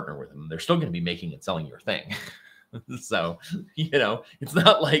don't partner with them, they're still going to be making and selling your thing. So, it's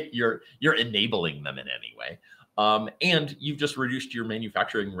not like you're enabling them in any way. And you've just reduced your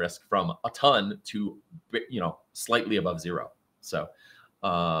manufacturing risk from a ton to, slightly above zero. So,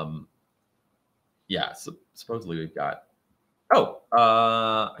 yeah, so supposedly we've got,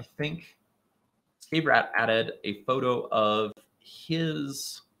 I think Skaverat added a photo of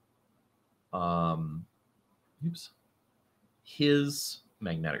his, his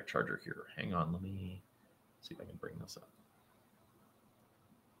magnetic charger here. Hang on, let me see if I can bring this up.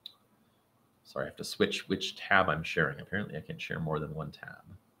 Sorry, I have to switch which tab I'm sharing. Apparently I can share more than one tab.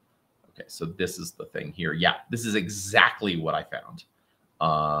 Okay, so this is the thing here. Yeah, this is exactly what I found.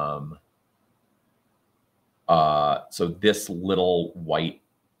 So this little white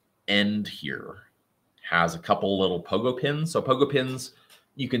end here has a couple little pogo pins. So pogo pins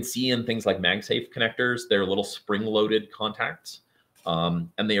you can see in things like MagSafe connectors. They're little spring-loaded contacts.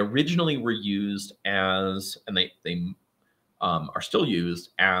 And they originally were used as, and they are still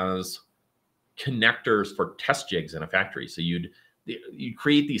used as connectors for test jigs in a factory. So you'd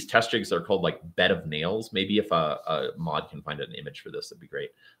create these test jigs that are called like bed of nails. Maybe if a mod can find an image for this, that'd be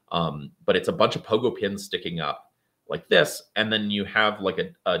great. But it's a bunch of pogo pins sticking up like this. And then you have like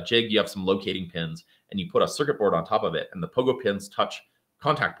a jig, you have some locating pins, and you put a circuit board on top of it, and the pogo pins touch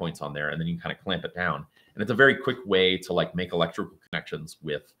contact points on there, and then you kind of clamp it down. And it's a very quick way to like make electrical connections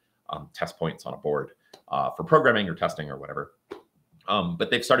with test points on a board for programming or testing or whatever. But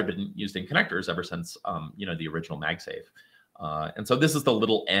they've started been used in connectors ever since, you know, the original MagSafe. And so this is the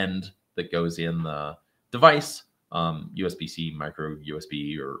little end that goes in the device, USB-C, micro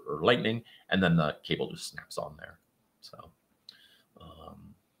USB or Lightning, and then the cable just snaps on there. So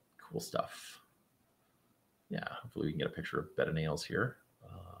cool stuff. Yeah, hopefully we can get a picture of bed of nails here.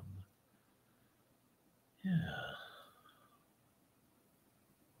 Yeah.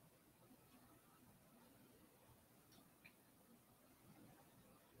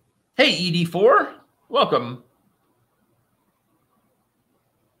 Hey, ED4, welcome.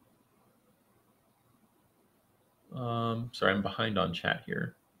 Sorry, I'm behind on chat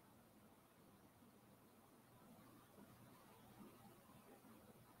here.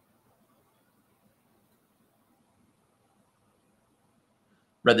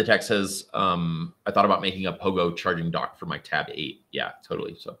 Read the text says, I thought about making a Pogo charging dock for my Tab 8. Yeah,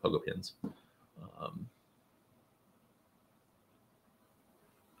 totally. So Pogo pins.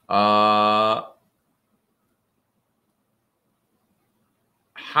 How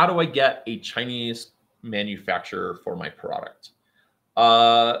do I get a Chinese manufacturer for my product?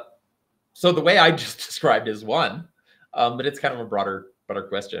 So the way I just described is one, but it's kind of a broader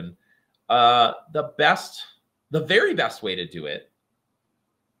question. The very best way to do it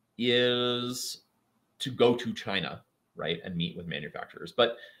is to go to China, right, and meet with manufacturers.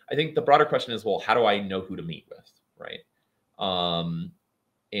 But I think the broader question is, well, how do I know who to meet with, right? And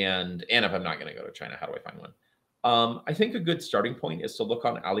if I'm not going to go to China, how do I find one? I think a good starting point is to look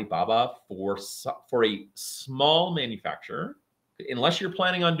on Alibaba for a small manufacturer, unless you're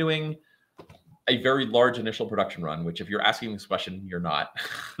planning on doing a very large initial production run, which if you're asking this question, you're not.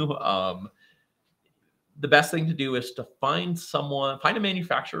 The best thing to do is to find a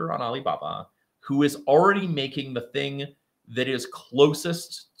manufacturer on Alibaba who is already making the thing that is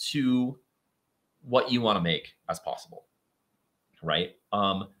closest to what you want to make as possible, right?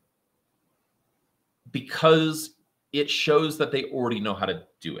 Because it shows that they already know how to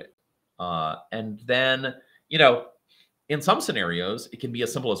do it. And then, you know, in some scenarios, it can be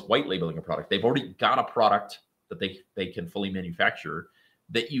as simple as white labeling a product. They've already got a product that they can fully manufacture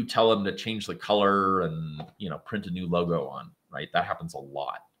that you tell them to change the color and, you know, print a new logo on, right? That happens a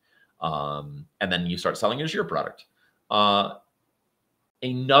lot. And then you start selling it as your product.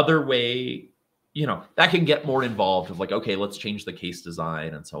 Another way, you know, that can get more involved of like, okay, let's change the case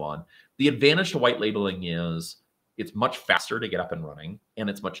design and so on. The advantage to white labeling is it's much faster to get up and running and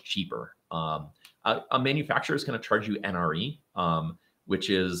it's much cheaper. A manufacturer is going to charge you NRE, which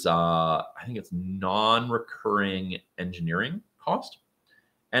is, I think it's non-recurring engineering cost.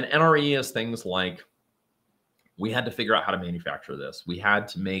 And NRE is things like, we had to figure out how to manufacture this. We had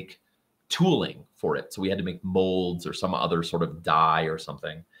to make tooling for it. So we had to make molds or some other sort of die or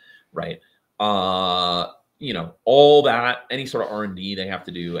something, right? You know, all that, any sort of R&D they have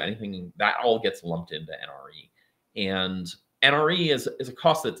to do, anything, that all gets lumped into NRE. And NRE is a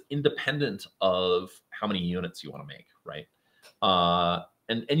cost that's independent of how many units you want to make, right?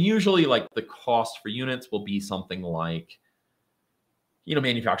 And usually like the cost for units will be something like, you know,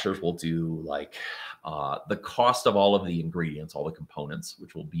 manufacturers will do like the cost of all of the ingredients, all the components,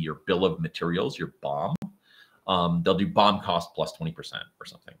 which will be your bill of materials, your BOM. They'll do BOM cost plus 20% or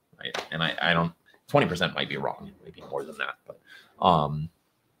something, right? And I don't, 20% might be wrong, maybe more than that, but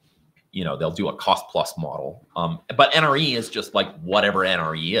you know, they'll do a cost plus model. But NRE is just like whatever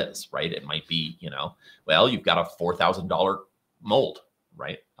NRE is, right? It might be, you know, well, you've got a $4,000 mold,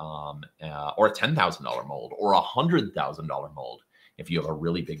 right? Or a $10,000 mold or a $100,000 mold if you have a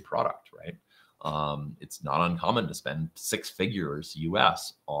really big product, right? It's not uncommon to spend 6 figures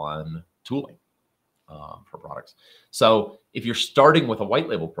US on tooling for products. So if you're starting with a white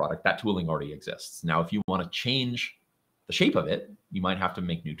label product, that tooling already exists. Now, if you want to change the shape of it, you might have to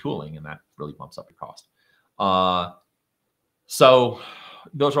make new tooling, and that really bumps up your cost. So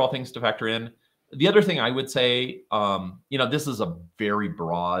those are all things to factor in. The other thing I would say, you know, this is a very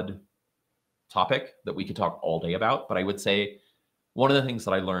broad topic that we could talk all day about, but I would say one of the things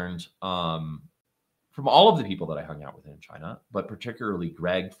that I learned from all of the people that I hung out with in China, but particularly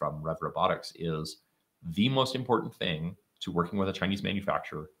Greg from Rev Robotics, is the most important thing to working with a Chinese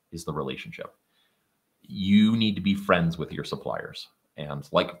manufacturer is the relationship. You need to be friends with your suppliers, and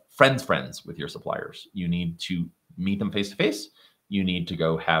like friends with your suppliers. You need to meet them face to face. You need to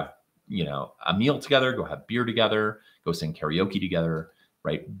go have, you know, a meal together, go have beer together, go sing karaoke together,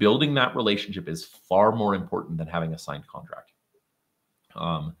 right? Building that relationship is far more important than having a signed contract.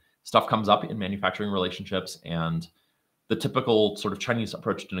 Stuff comes up in manufacturing relationships, and the typical sort of Chinese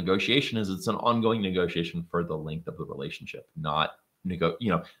approach to negotiation is it's an ongoing negotiation for the length of the relationship, not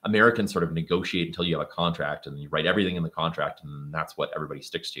Americans sort of negotiate until you have a contract and you write everything in the contract and that's what everybody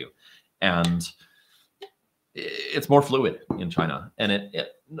sticks to. And it's more fluid in China. And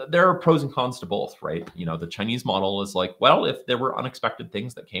there are pros and cons to both, right? The Chinese model is like, well, if there were unexpected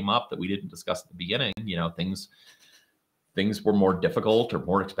things that came up that we didn't discuss at the beginning, things were more difficult or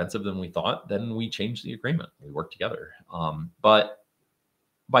more expensive than we thought, then we changed the agreement. We worked together. But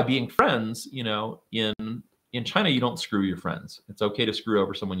by being friends, in China, you don't screw your friends. It's okay to screw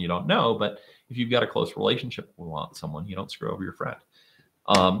over someone you don't know, but if you've got a close relationship with someone, you don't screw over your friend.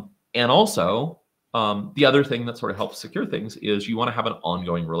 And also, the other thing that sort of helps secure things is you want to have an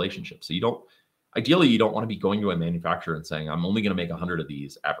ongoing relationship. So ideally, you don't want to be going to a manufacturer and saying, I'm only going to make 100 of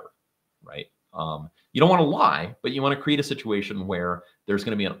these ever, right? You don't want to lie, but you want to create a situation where there's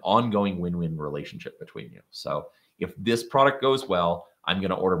going to be an ongoing win-win relationship between you. So if this product goes well, I'm going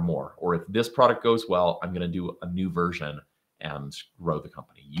to order more. Or if this product goes well, I'm going to do a new version and grow the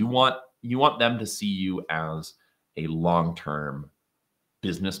company. You want them to see you as a long-term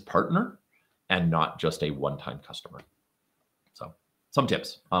business partner and not just a one-time customer. So some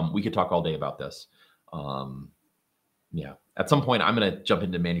tips. We could talk all day about this. Yeah, at some point, I'm going to jump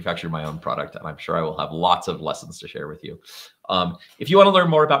into manufacturing my own product, and I'm sure I will have lots of lessons to share with you. If you want to learn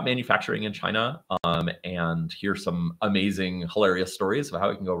more about manufacturing in China and hear some amazing, hilarious stories of how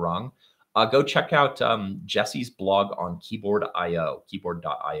it can go wrong, go check out Jesse's blog on keyboard.io.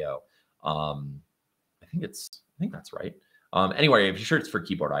 I think that's right. Anyway, if you're sure it's for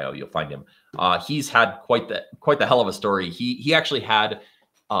keyboard.io, you'll find him. He's had quite the hell of a story. He actually had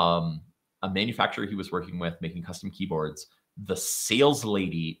a manufacturer he was working with making custom keyboards. The sales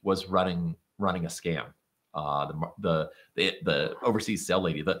lady was running a scam. The overseas sales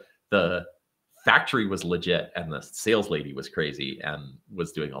lady, the factory was legit and the sales lady was crazy and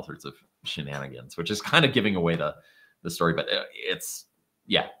was doing all sorts of shenanigans, which is kind of giving away the story. But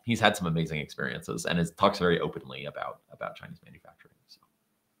he's had some amazing experiences and talks very openly about Chinese manufacturing.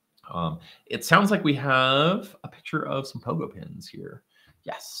 So it sounds like we have a picture of some pogo pins here.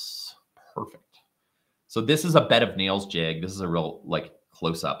 Yes. Perfect. So this is a bed of nails jig. This is a real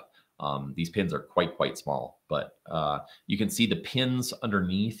close up. These pins are quite small, but you can see the pins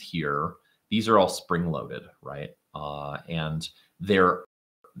underneath here. These are all spring loaded, right? And they're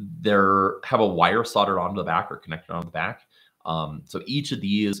have a wire soldered onto the back or connected on the back. So each of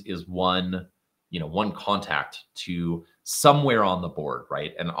these is one contact to somewhere on the board,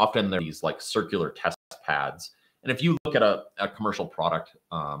 right? And often they're these circular test pads. And if you look at a commercial product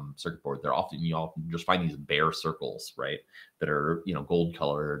circuit board, you often just find these bare circles, right? That are gold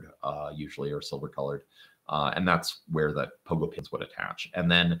colored usually or silver colored, and that's where the pogo pins would attach. And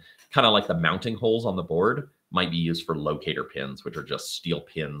then kind of the mounting holes on the board might be used for locator pins, which are just steel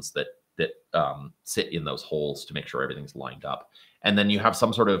pins that sit in those holes to make sure everything's lined up. And then you have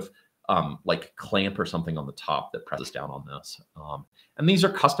some sort of clamp or something on the top that presses down on this. And these are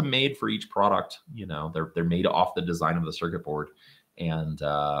custom made for each product. They're made off the design of the circuit board and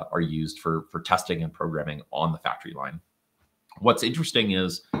are used for testing and programming on the factory line. What's interesting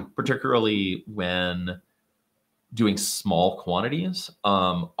is, particularly when doing small quantities,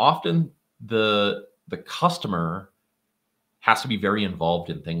 often the customer has to be very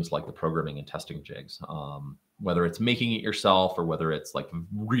involved in things like the programming and testing jigs. Whether it's making it yourself or whether it's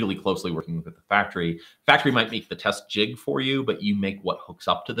really closely working with the factory. Factory might make the test jig for you, but you make what hooks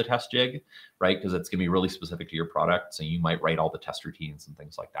up to the test jig, right? Because it's going to be really specific to your product. So you might write all the test routines and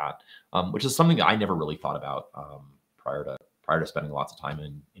things like that, which is something that I never really thought about prior to spending lots of time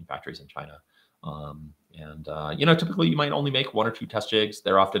in factories in China. Typically you might only make 1 or 2 test jigs.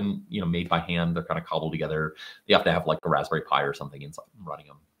 They're often, made by hand. They're kind of cobbled together. You have to have a Raspberry Pi or something inside running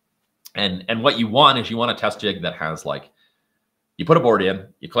them. And what you want is a test jig that has you put a board in,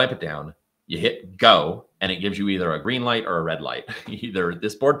 you clamp it down, you hit go, and it gives you either a green light or a red light. Either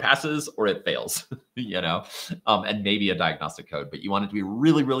this board passes or it fails, and maybe a diagnostic code. But you want it to be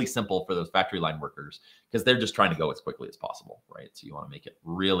really, really simple for those factory line workers because they're just trying to go as quickly as possible, right? So you want to make it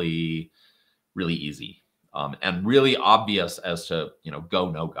really, really easy and really obvious as to, go,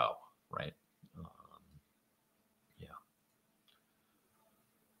 no go, right?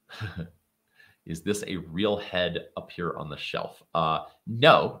 Is this a real head up here on the shelf?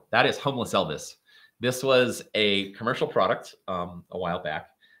 No, that is Homeless Elvis. This was a commercial product a while back.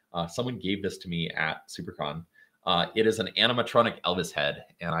 Someone gave this to me at SuperCon. It is an animatronic Elvis head,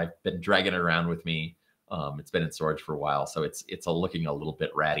 and I've been dragging it around with me. It's been in storage for a while, so it's looking a little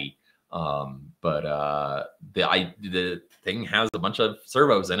bit ratty. But the thing has a bunch of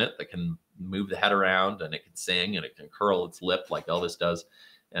servos in it that can move the head around, and it can sing, and it can curl its lip like Elvis does.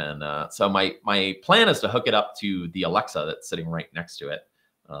 And so my plan is to hook it up to the Alexa that's sitting right next to it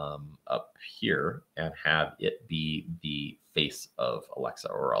up here, and have it be the face of Alexa,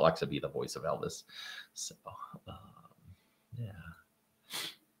 or Alexa be the voice of Elvis. So yeah.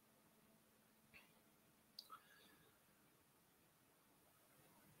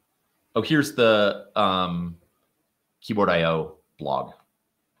 Oh, here's the Keyboard.io blog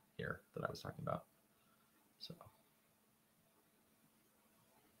here that I was talking about. So,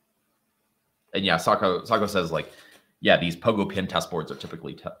 and yeah, Sako says, like, yeah, these pogo pin test boards are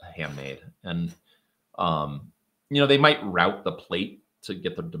typically handmade, and you know, they might route the plate to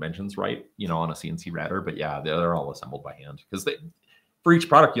get the dimensions right, you know, on a CNC router, but yeah, they're all assembled by hand, because for each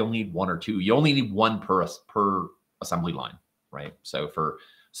product you'll need one or two. You only need one per assembly line, right? So for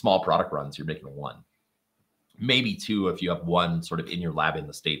small product runs, you're making one, maybe two if you have one sort of in your lab in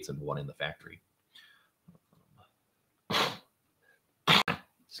the States and one in the factory.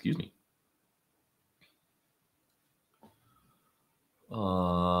 Excuse me.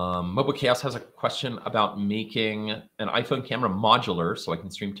 Mobile Chaos has a question about making an iPhone camera modular so I can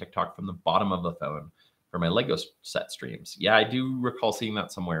stream TikTok from the bottom of the phone for my Lego set streams. Yeah, I do recall seeing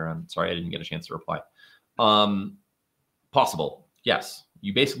that somewhere. I'm sorry I didn't get a chance to reply. Possible, yes.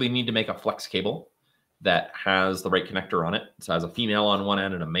 You basically need to make a flex cable that has the right connector on it. So it has a female on one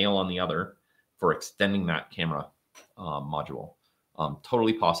end and a male on the other for extending that camera module.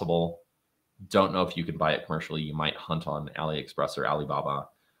 Totally possible. Don't know if you can buy it commercially. You might hunt on AliExpress or Alibaba.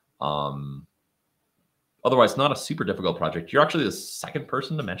 Otherwise, not a super difficult project. You're actually the second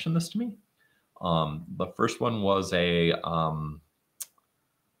person to mention this to me. The first one was a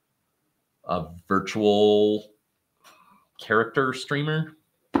virtual character streamer.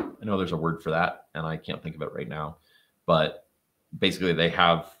 I know there's a word for that, and I can't think of it right now. But basically, they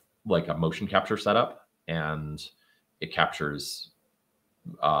have like a motion capture setup, and it captures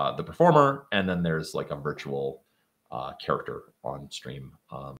the performer, and then there's like a virtual character on stream.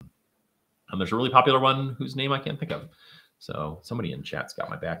 And there's a really popular one whose name I can't think of. So somebody in chat's got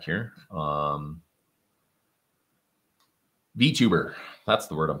my back here. VTuber, that's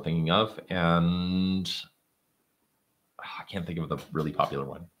the word I'm thinking of. And I can't think of the really popular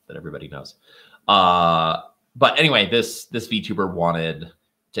one that everybody knows. But anyway, this VTuber wanted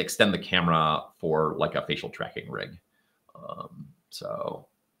to extend the camera for like a facial tracking rig.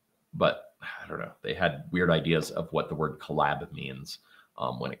 But I don't know. They had weird ideas of what the word collab means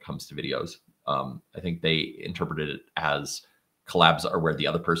when it comes to videos. I think they interpreted it as collabs are where the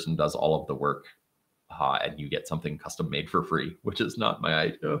other person does all of the work and you get something custom made for free, which is not my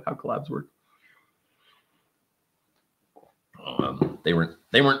idea of how collabs work. They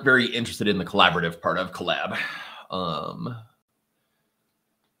weren't very interested in the collaborative part of collab.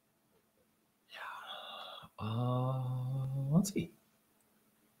 Let's see.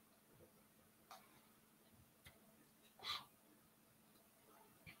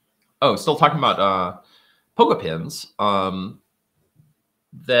 Oh, still talking about pogo pins.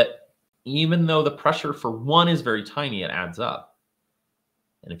 That even though the pressure for one is very tiny, it adds up.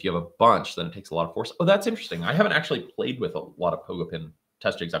 And if you have a bunch, then it takes a lot of force. Oh, that's interesting. I haven't actually played with a lot of pogo pin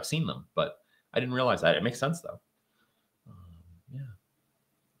test jigs. I've seen them, but I didn't realize that. It makes sense, though. Yeah.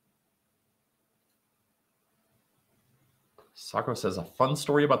 Sako says, a fun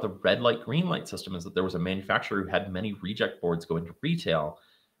story about the red light, green light system is that there was a manufacturer who had many reject boards go into retail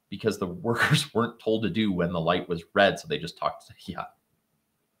because the workers weren't told to do when the light was red. So they just talked to, yeah.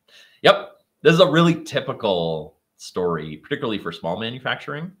 Yep. This is a really typical story, particularly for small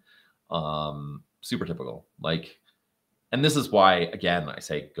manufacturing. Super typical. Like, and this is why, again, I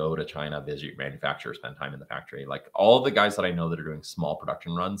say go to China, visit your manufacturer, spend time in the factory. Like all the guys that I know that are doing small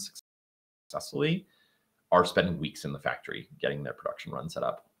production runs successfully are spending weeks in the factory getting their production run set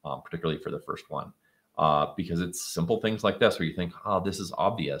up, particularly for the first one. Because it's simple things like this where you think, oh, this is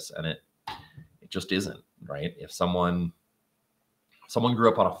obvious, and it just isn't, right? If someone grew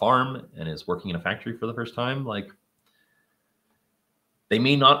up on a farm and is working in a factory for the first time, like they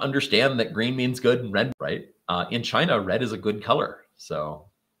may not understand that green means good and red, right? In China, red is a good color. So,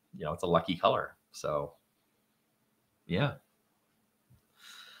 you know, it's a lucky color. So yeah,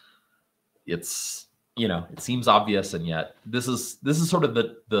 it's, you know, it seems obvious. And yet this is sort of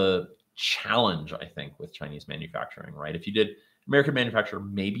the challenge, I think, with Chinese manufacturing, right? If you did American manufacturer,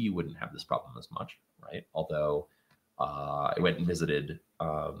 maybe you wouldn't have this problem as much, right? Although I went and visited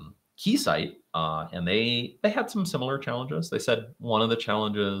Keysight, and they had some similar challenges. They said one of the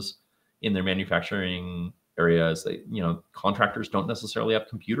challenges in their manufacturing area is that, you know, contractors don't necessarily have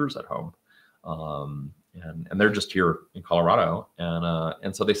computers at home. and they're just here in Colorado.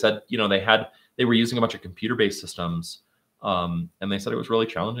 And so they said, you know, they were using a bunch of computer-based systems, and they said it was really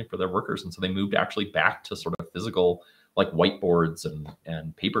challenging for their workers. And so they moved actually back to sort of physical, like whiteboards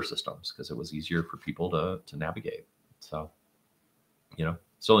and paper systems, because it was easier for people to navigate. So, you know,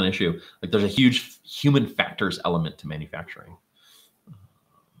 still an issue. Like there's a huge human factors element to manufacturing.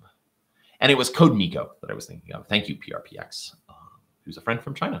 And it was Code Nico that I was thinking of. Thank you, PRPX, who's a friend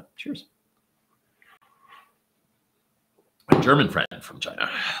from China. Cheers. A German friend from China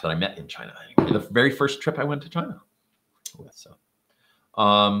that I met in China. The very first trip I went to China with. So,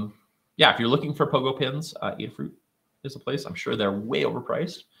 yeah, if you're looking for pogo pins, Adafruit is a place. I'm sure they're way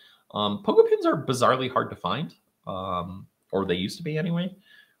overpriced. Pogo pins are bizarrely hard to find, or they used to be anyway.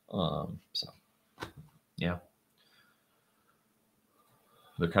 So, yeah.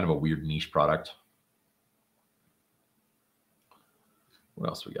 They're kind of a weird niche product. What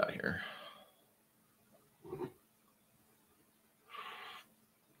else we got here?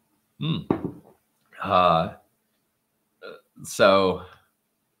 So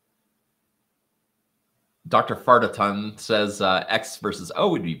Dr. Fartaton says X versus O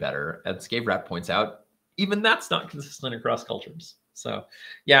would be better. And Scave points out, even that's not consistent across cultures. So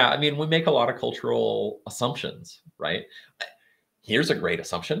yeah, I mean, we make a lot of cultural assumptions, right? Here's a great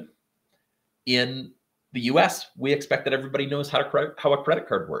assumption. In the US, we expect that everybody knows how a credit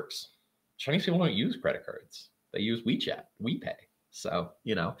card works. Chinese people don't use credit cards. They use WeChat, WePay. So,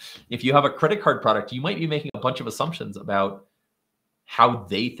 you know, if you have a credit card product, you might be making a bunch of assumptions about how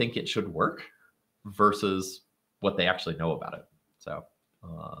they think it should work versus what they actually know about it. So,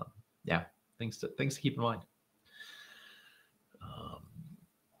 yeah, things to keep in mind.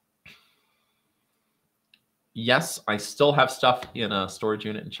 Yes, I still have stuff in a storage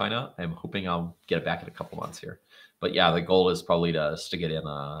unit in China. I'm hoping I'll get it back in a couple months here. But yeah, the goal is probably to stick it in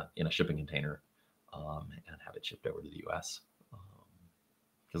a shipping container and have it shipped over to the US.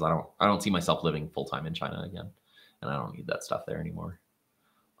 Because I don't see myself living full time in China again, and I don't need that stuff there anymore.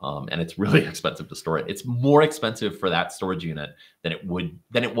 And it's really expensive to store it. It's more expensive for that storage unit than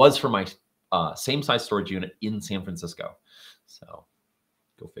it was for my same size storage unit in San Francisco. So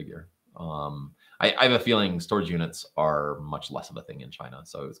go figure. I have a feeling storage units are much less of a thing in China,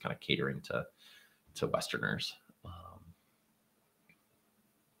 so it was kind of catering to Westerners.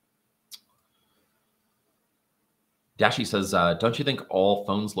 Dashi says, don't you think all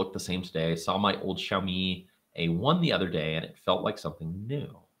phones look the same today? I saw my old Xiaomi A1 the other day, and it felt like something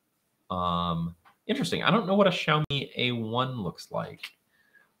new. Interesting. I don't know what a Xiaomi A1 looks like.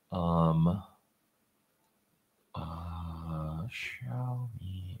 Xiaomi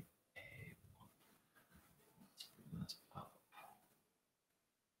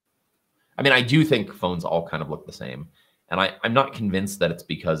I mean, I do think phones all kind of look the same. And I'm not convinced that it's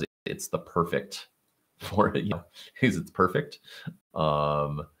because it's the perfect for it, you know, because it's perfect.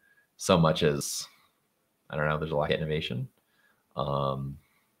 So much as, I don't know, there's a lot of innovation.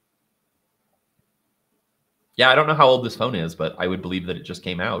 Yeah, I don't know how old this phone is, but I would believe that it just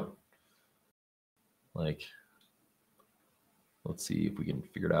came out. Like, let's see if we can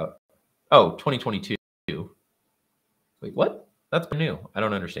figure it out. Oh, 2022. Wait, what? That's new. I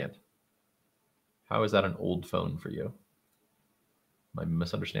don't understand. How is that an old phone for you? Am I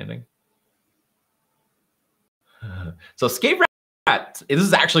misunderstanding? So Scave Rat, this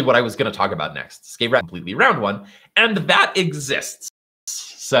is actually what I was going to talk about next. Scave Rat, completely round one, and that exists.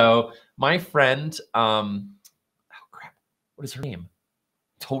 So my friend, oh crap, what is her name?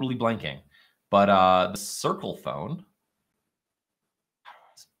 Totally blanking. But the Circle phone,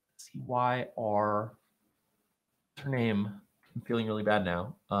 CYR, what's her name? I'm feeling really bad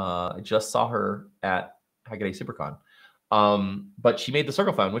now. I just saw her at Hackaday SuperCon. But she made the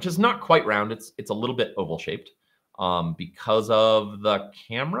Circle phone, which is not quite round. It's a little bit oval shaped because of the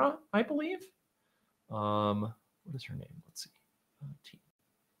camera, I believe. What is her name? Let's see.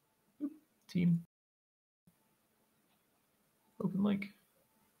 Team. Open link.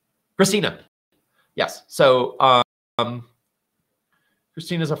 Christina. Yes. So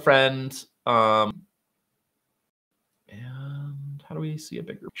Christina's a friend. And how do we see a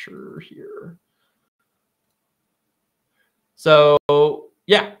bigger picture here? So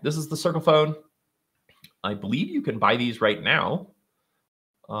yeah, this is the Circle phone. I believe you can buy these right now.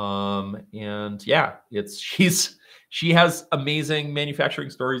 And yeah, she has amazing manufacturing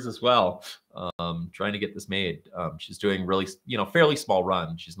stories as well. Trying to get this made. She's doing really, fairly small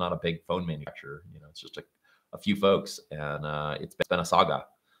run. She's not a big phone manufacturer. It's just a few folks, and it's been a saga.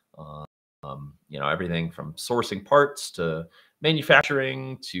 Everything from sourcing parts to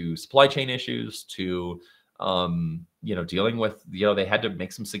manufacturing to supply chain issues to dealing with, they had to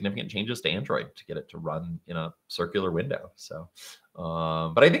make some significant changes to Android to get it to run in a circular window. So,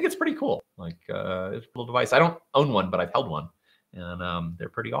 but I think it's pretty cool. Like, it's a little device. I don't own one, but I've held one, and they're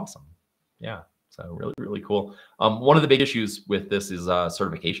pretty awesome. Yeah. So really, really cool. One of the big issues with this is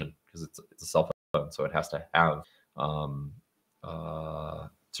certification, because it's a cell phone, so it has to have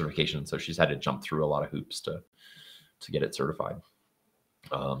certification. So she's had to jump through a lot of hoops to get it certified.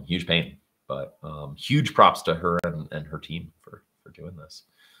 Huge pain, but huge props to her and her team for doing this.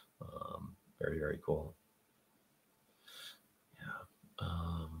 Very, very cool. Yeah.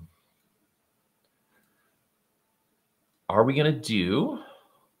 Are we gonna do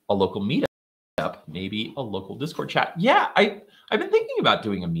a local meetup? Maybe a local Discord chat? Yeah, I've been thinking about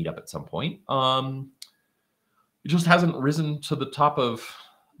doing a meetup at some point. It just hasn't risen to the top of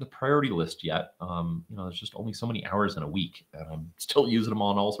the priority list yet. There's just only so many hours in a week, and I'm still using them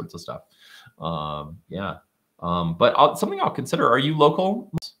on all sorts of stuff. Yeah. But something I'll consider. Are you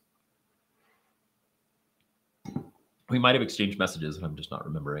local? We might have exchanged messages and I'm just not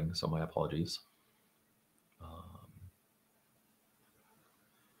remembering, so my apologies.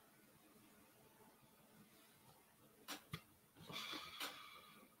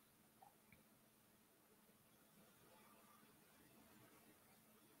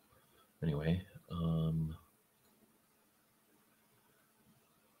 Anyway,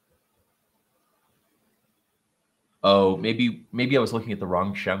 oh, maybe I was looking at the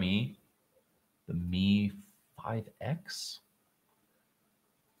wrong Xiaomi, the Mi 5X.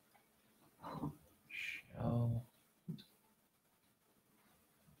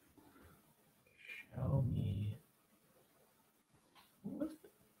 Xiaomi.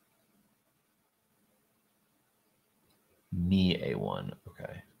 Mi A1.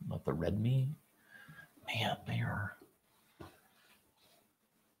 Okay, not the Redmi. Man, they are.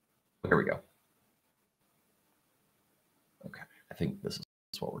 Here we go. Okay, I think this is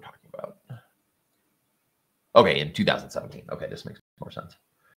what we're talking about. Okay, in 2017. Okay, this makes more sense.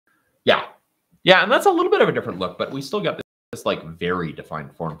 Yeah, yeah, and that's a little bit of a different look, but we still got this like very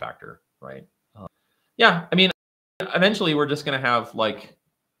defined form factor, right? Yeah, I mean, eventually we're just gonna have like,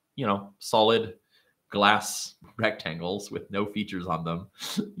 solid glass rectangles with no features on them,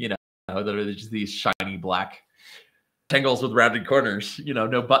 that are just these shiny black rectangles with rounded corners,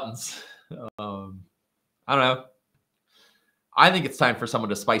 no buttons. I don't know. I think it's time for someone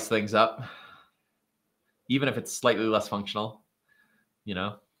to spice things up, even if it's slightly less functional.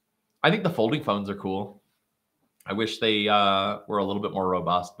 I think the folding phones are cool. I wish they were a little bit more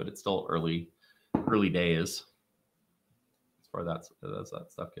robust, but it's still early days as far as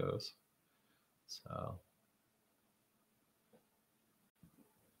that stuff goes. So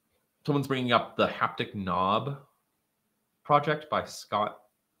someone's bringing up the haptic knob project by Scott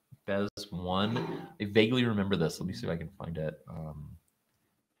Bez 1. I vaguely remember this. Let me see if I can find it.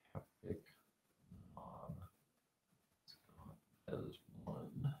 Haptic knob, Scott Bez 1.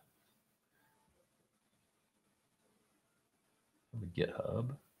 On the GitHub.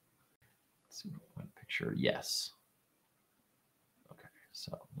 Let's see if I can find a picture. Yes. Okay,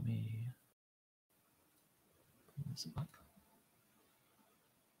 so let me bring this up.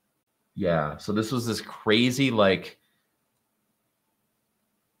 Yeah, so this was this crazy, like,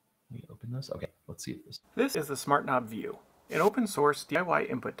 let me open this. Okay, let's see if this. This is the SmartKnob View, an open source DIY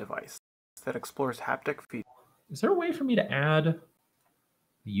input device that explores haptic feedback. Is there a way for me to add a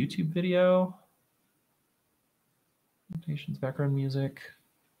YouTube video? Notations, background music.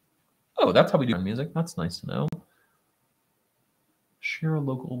 Oh, that's how we do music. That's nice to know. Share a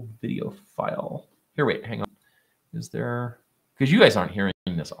local video file. Here, wait, hang on. Is there? Because you guys aren't hearing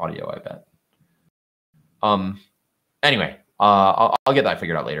this audio, I bet. Anyway, I'll get that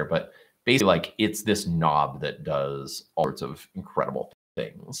figured out later. But basically, like, it's this knob that does all sorts of incredible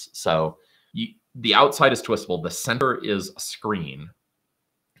things. So the outside is twistable. The center is a screen,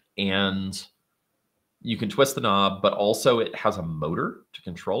 and you can twist the knob, but also it has a motor to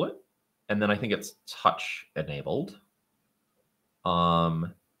control it. And then I think it's touch enabled.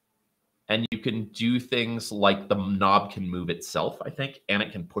 And you can do things like the knob can move itself, I think, and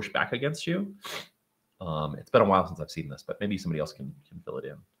it can push back against you. It's been a while since I've seen this, but maybe somebody else can fill it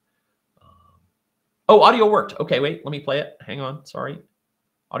in. Oh, audio worked. Okay, wait, let me play it. Hang on, sorry.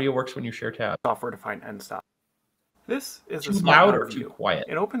 Audio works when you share tabs. Software-defined end stop. This is too loud or too quiet?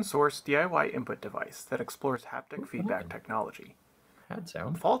 An open source DIY input device that explores haptic feedback technology. Had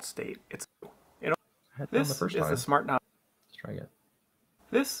sound. Default state, it's this is the SmartKnob. Let's try it.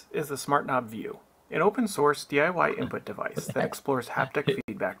 This is the SmartKnob View, an open source DIY input device that explores haptic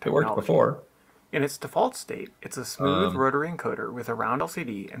feedback technology. It worked before. In its default state, it's a smooth rotary encoder with a round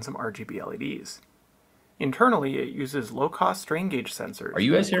LCD and some RGB LEDs. Internally, it uses low-cost strain gauge sensors. Are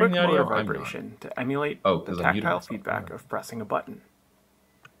you guys hearing the audio? Motor vibration to emulate the tactile feedback of pressing a button.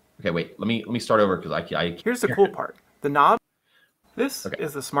 Okay, wait. Let me start over because I Here's the cool part. The knob. This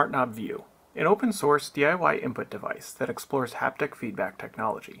is the SmartKnob View, an open-source DIY input device that explores haptic feedback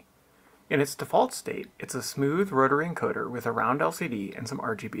technology. In its default state, it's a smooth rotary encoder with a round LCD and some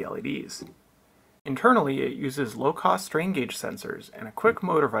RGB LEDs. Internally, it uses low-cost strain gauge sensors and a quick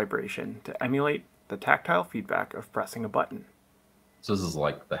motor vibration to emulate the tactile feedback of pressing a button. So this is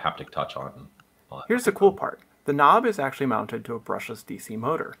like the haptic touch on. Here's the cool part. The knob is actually mounted to a brushless DC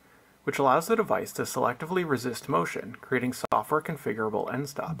motor, which allows the device to selectively resist motion, creating software configurable end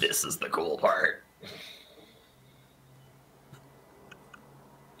stops. This is the cool part.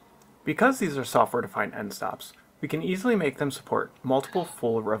 Because these are software-defined end stops, we can easily make them support multiple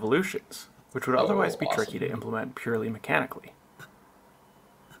full revolutions, which would otherwise be tricky to implement purely mechanically.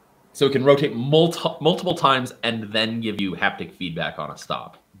 So it can rotate multiple times and then give you haptic feedback on a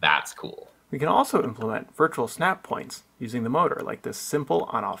stop. That's cool. We can also implement virtual snap points using the motor, like this simple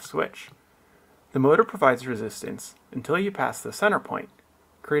on-off switch. The motor provides resistance until you pass the center point,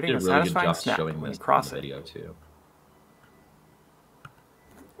 creating a satisfying snap when you cross it. Video too.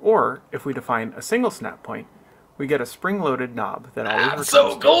 Or, if we define a single snap point, we get a spring-loaded knob that always returns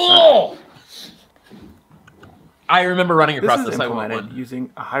so cool! I remember running across this. This is implemented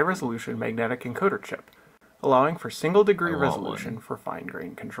using a high-resolution magnetic encoder chip, allowing for single-degree resolution for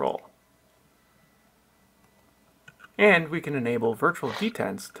fine-grained control. And we can enable virtual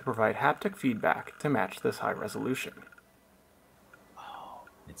detents to provide haptic feedback to match this high resolution. Oh,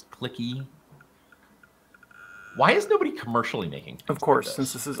 it's clicky. Why is nobody commercially making things Of course, like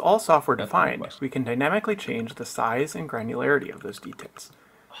since this is all software-defined, we can dynamically change the size and granularity of those detents,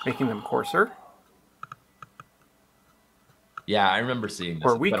 making them coarser. Yeah, I remember seeing this.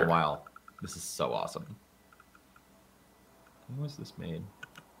 Or It's weaker. been a while. This is so awesome. When was this made?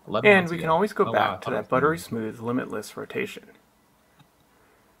 11 And months we ago. can always go Oh, back wow. to that buttery smooth, limitless rotation.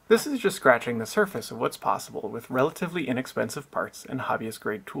 This is just scratching the surface of what's possible with relatively inexpensive parts and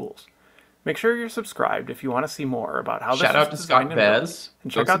hobbyist-grade tools. Make sure you're subscribed if you want to see more about how this Shout out to is designed Scott and built, Bez.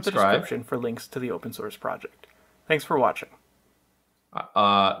 and Go check out the subscribe. description for links to the open source project. Thanks for watching.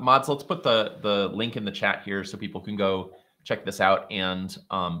 Mods, let's put the link in the chat here so people can go check this out and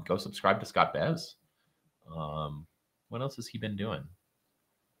go subscribe to Scott Bez. What else has he been doing?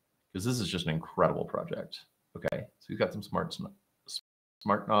 Because this is just an incredible project. Okay, so he's got some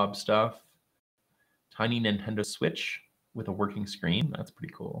SmartKnob stuff. Tiny Nintendo Switch with a working screen. That's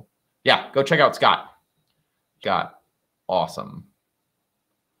pretty cool. Yeah, go check out Scott. Scott, awesome.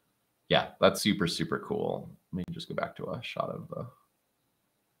 Yeah, that's super, super cool. Let me just go back to a shot of the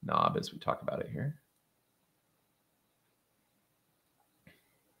knob as we talk about it here.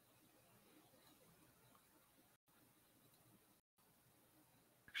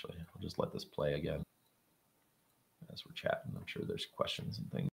 Actually, I'll just let this play again as we're chatting. I'm sure there's questions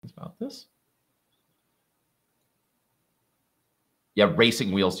and things about this. Yeah,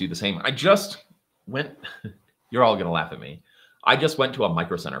 racing wheels do the same. I just went, you're all going to laugh at me. I just went to a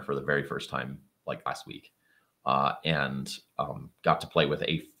Micro Center for the very first time, like last week, and got to play with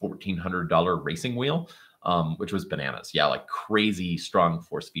a $1,400 racing wheel, which was bananas. Yeah, like crazy strong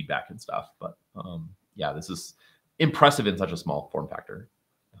force feedback and stuff. But yeah, this is impressive in such a small form factor.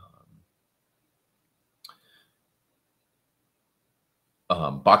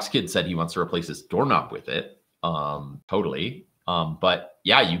 Box Kid said he wants to replace his doorknob with it. Totally. But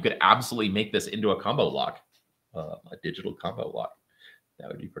yeah, you could absolutely make this into a combo lock, a digital combo lock. That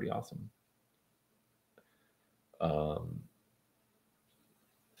would be pretty awesome.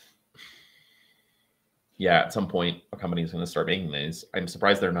 Yeah, at some point, a company is going to start making these. I'm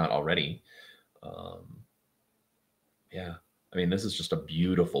surprised they're not already. Yeah, I mean, this is just a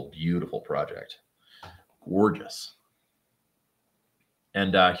beautiful, beautiful project. Gorgeous.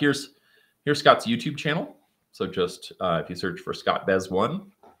 And here's Scott's YouTube channel. So just if you search for Scott Bez1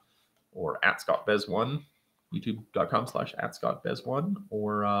 or @ScottBez1, youtube.com/@ScottBez1,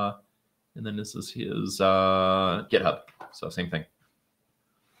 or and then this is his GitHub. So same thing.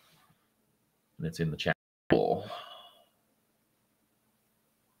 And it's in the chat.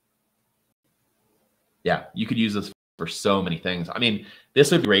 Yeah, you could use this for so many things. I mean,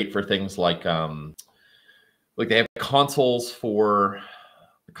 this would be great for things like they have consoles for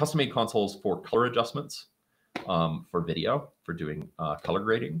custom-made consoles for color adjustments, for video, for doing color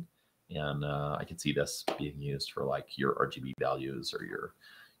grading. And I could see this being used for like your RGB values or your,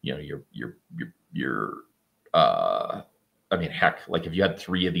 you know, your I mean, heck, like if you had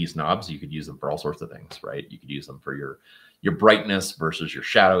 3 of these knobs, you could use them for all sorts of things, right? You could use them for your your brightness versus your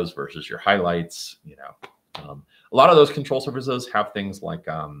shadows versus your highlights. You know, a lot of those control surfaces have things like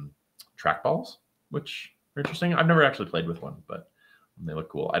trackballs, which are interesting. I've never actually played with one, but they look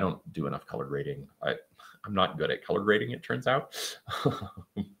cool. I don't do enough color grading. I'm not good at color grading, it turns out.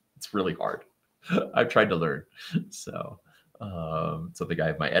 It's really hard. I've tried to learn. So something I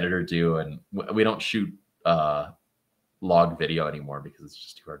have my editor do, and we don't shoot log video anymore because it's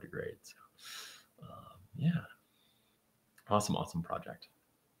just too hard to grade. So yeah, awesome project.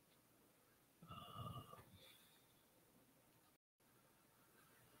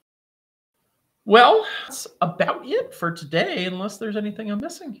 Well, that's about it for today, unless there's anything I'm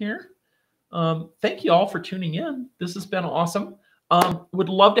missing here. Thank you all for tuning in. This has been awesome. Would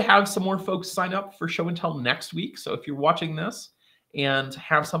love to have some more folks sign up for Show and Tell next week. So if you're watching this and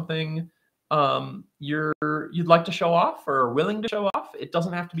have something you'd like to show off or are willing to show off, it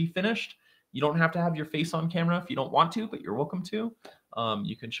doesn't have to be finished. You don't have to have your face on camera if you don't want to, but you're welcome to.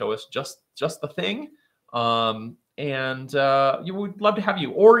 You can show us just the thing. You would love to have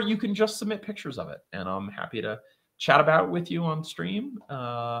you, or you can just submit pictures of it, and I'm happy to chat about it with you on stream,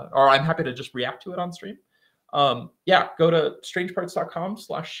 or I'm happy to just react to it on stream. Yeah, go to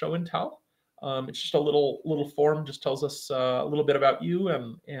strangeparts.com/show-and-tell. It's just a little form, just tells us a little bit about you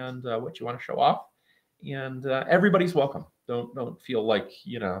and what you want to show off. And everybody's welcome. Don't feel like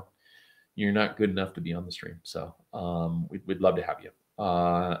you're not good enough to be on the stream. So we'd love to have you.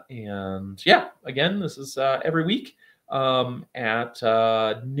 And yeah, again, this is every week at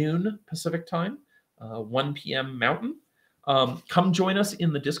noon Pacific time, 1 p.m. Mountain. Come join us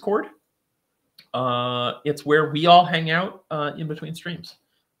in the Discord. It's where we all hang out in between streams.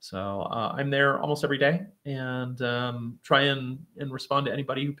 So I'm there almost every day, and try and respond to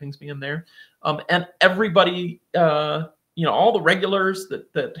anybody who pings me in there. And everybody, all the regulars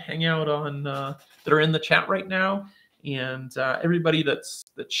that hang out on that are in the chat right now, and everybody that's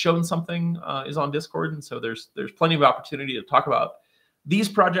shown something is on Discord, and so there's plenty of opportunity to talk about these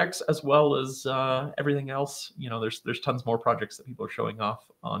projects as well as everything else. There's tons more projects that people are showing off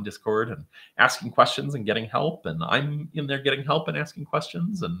on Discord and asking questions and getting help, and I'm in there getting help and asking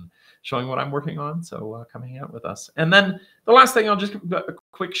questions and showing what I'm working on. So come hang out with us. And then the last thing, I'll just give a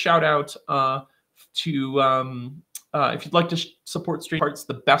quick shout out to if you'd like to support Strange Parts,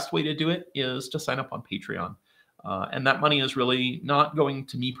 the best way to do it is to sign up on Patreon. And that money is really not going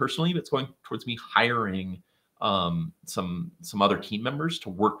to me personally, but it's going towards me hiring some other team members to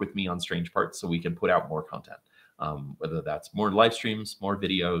work with me on Strange Parts so we can put out more content, whether that's more live streams, more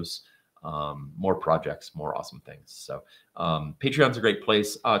videos, more projects, more awesome things. So Patreon's a great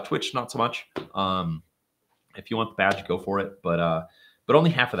place. Twitch, not so much. If you want the badge, go for it. But only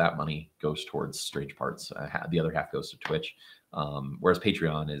half of that money goes towards Strange Parts. The other half goes to Twitch. Whereas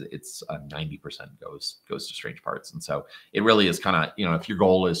Patreon it's 90% goes to Strange Parts. And so it really is kind of, if your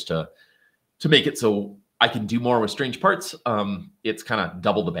goal is to make it so I can do more with Strange Parts, it's kind of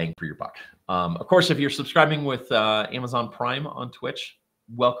double the bang for your buck. Of course, if you're subscribing with Amazon Prime on Twitch,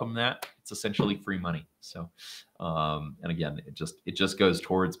 welcome that. It's essentially free money. So, and again, it just goes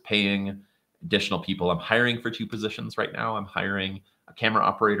towards paying additional people. I'm hiring for 2 positions right now. I'm hiring a camera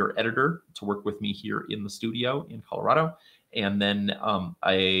operator editor to work with me here in the studio in Colorado, and then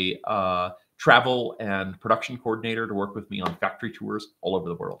a travel and production coordinator to work with me on factory tours all over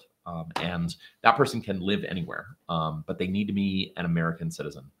the world. And that person can live anywhere, but they need to be an American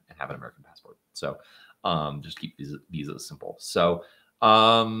citizen and have an American passport. So just keep visas simple. So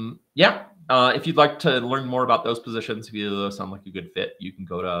yeah, if you'd like to learn more about those positions, if either of those sound like a good fit, you can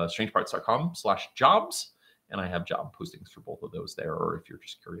go to strangeparts.com/jobs, and I have job postings for both of those there. Or if you're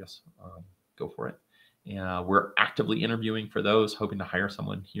just curious, go for it. We're actively interviewing for those, hoping to hire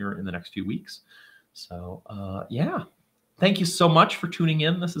someone here in the next few weeks. So yeah, thank you so much for tuning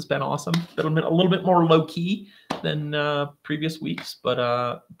in. This has been awesome. Been a little bit more low key than previous weeks,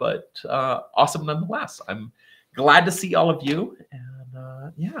 but awesome nonetheless. I'm glad to see all of you,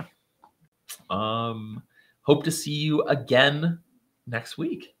 and yeah, hope to see you again next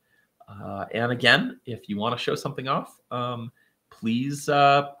week. And again, if you want to show something off, please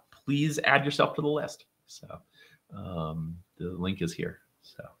add yourself to the list. So the link is here.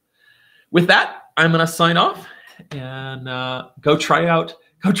 So with that, I'm going to sign off and go try out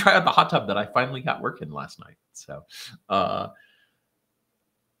the hot tub that I finally got working last night. So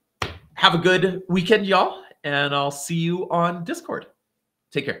have a good weekend, y'all, and I'll see you on Discord.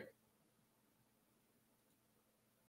 Take care.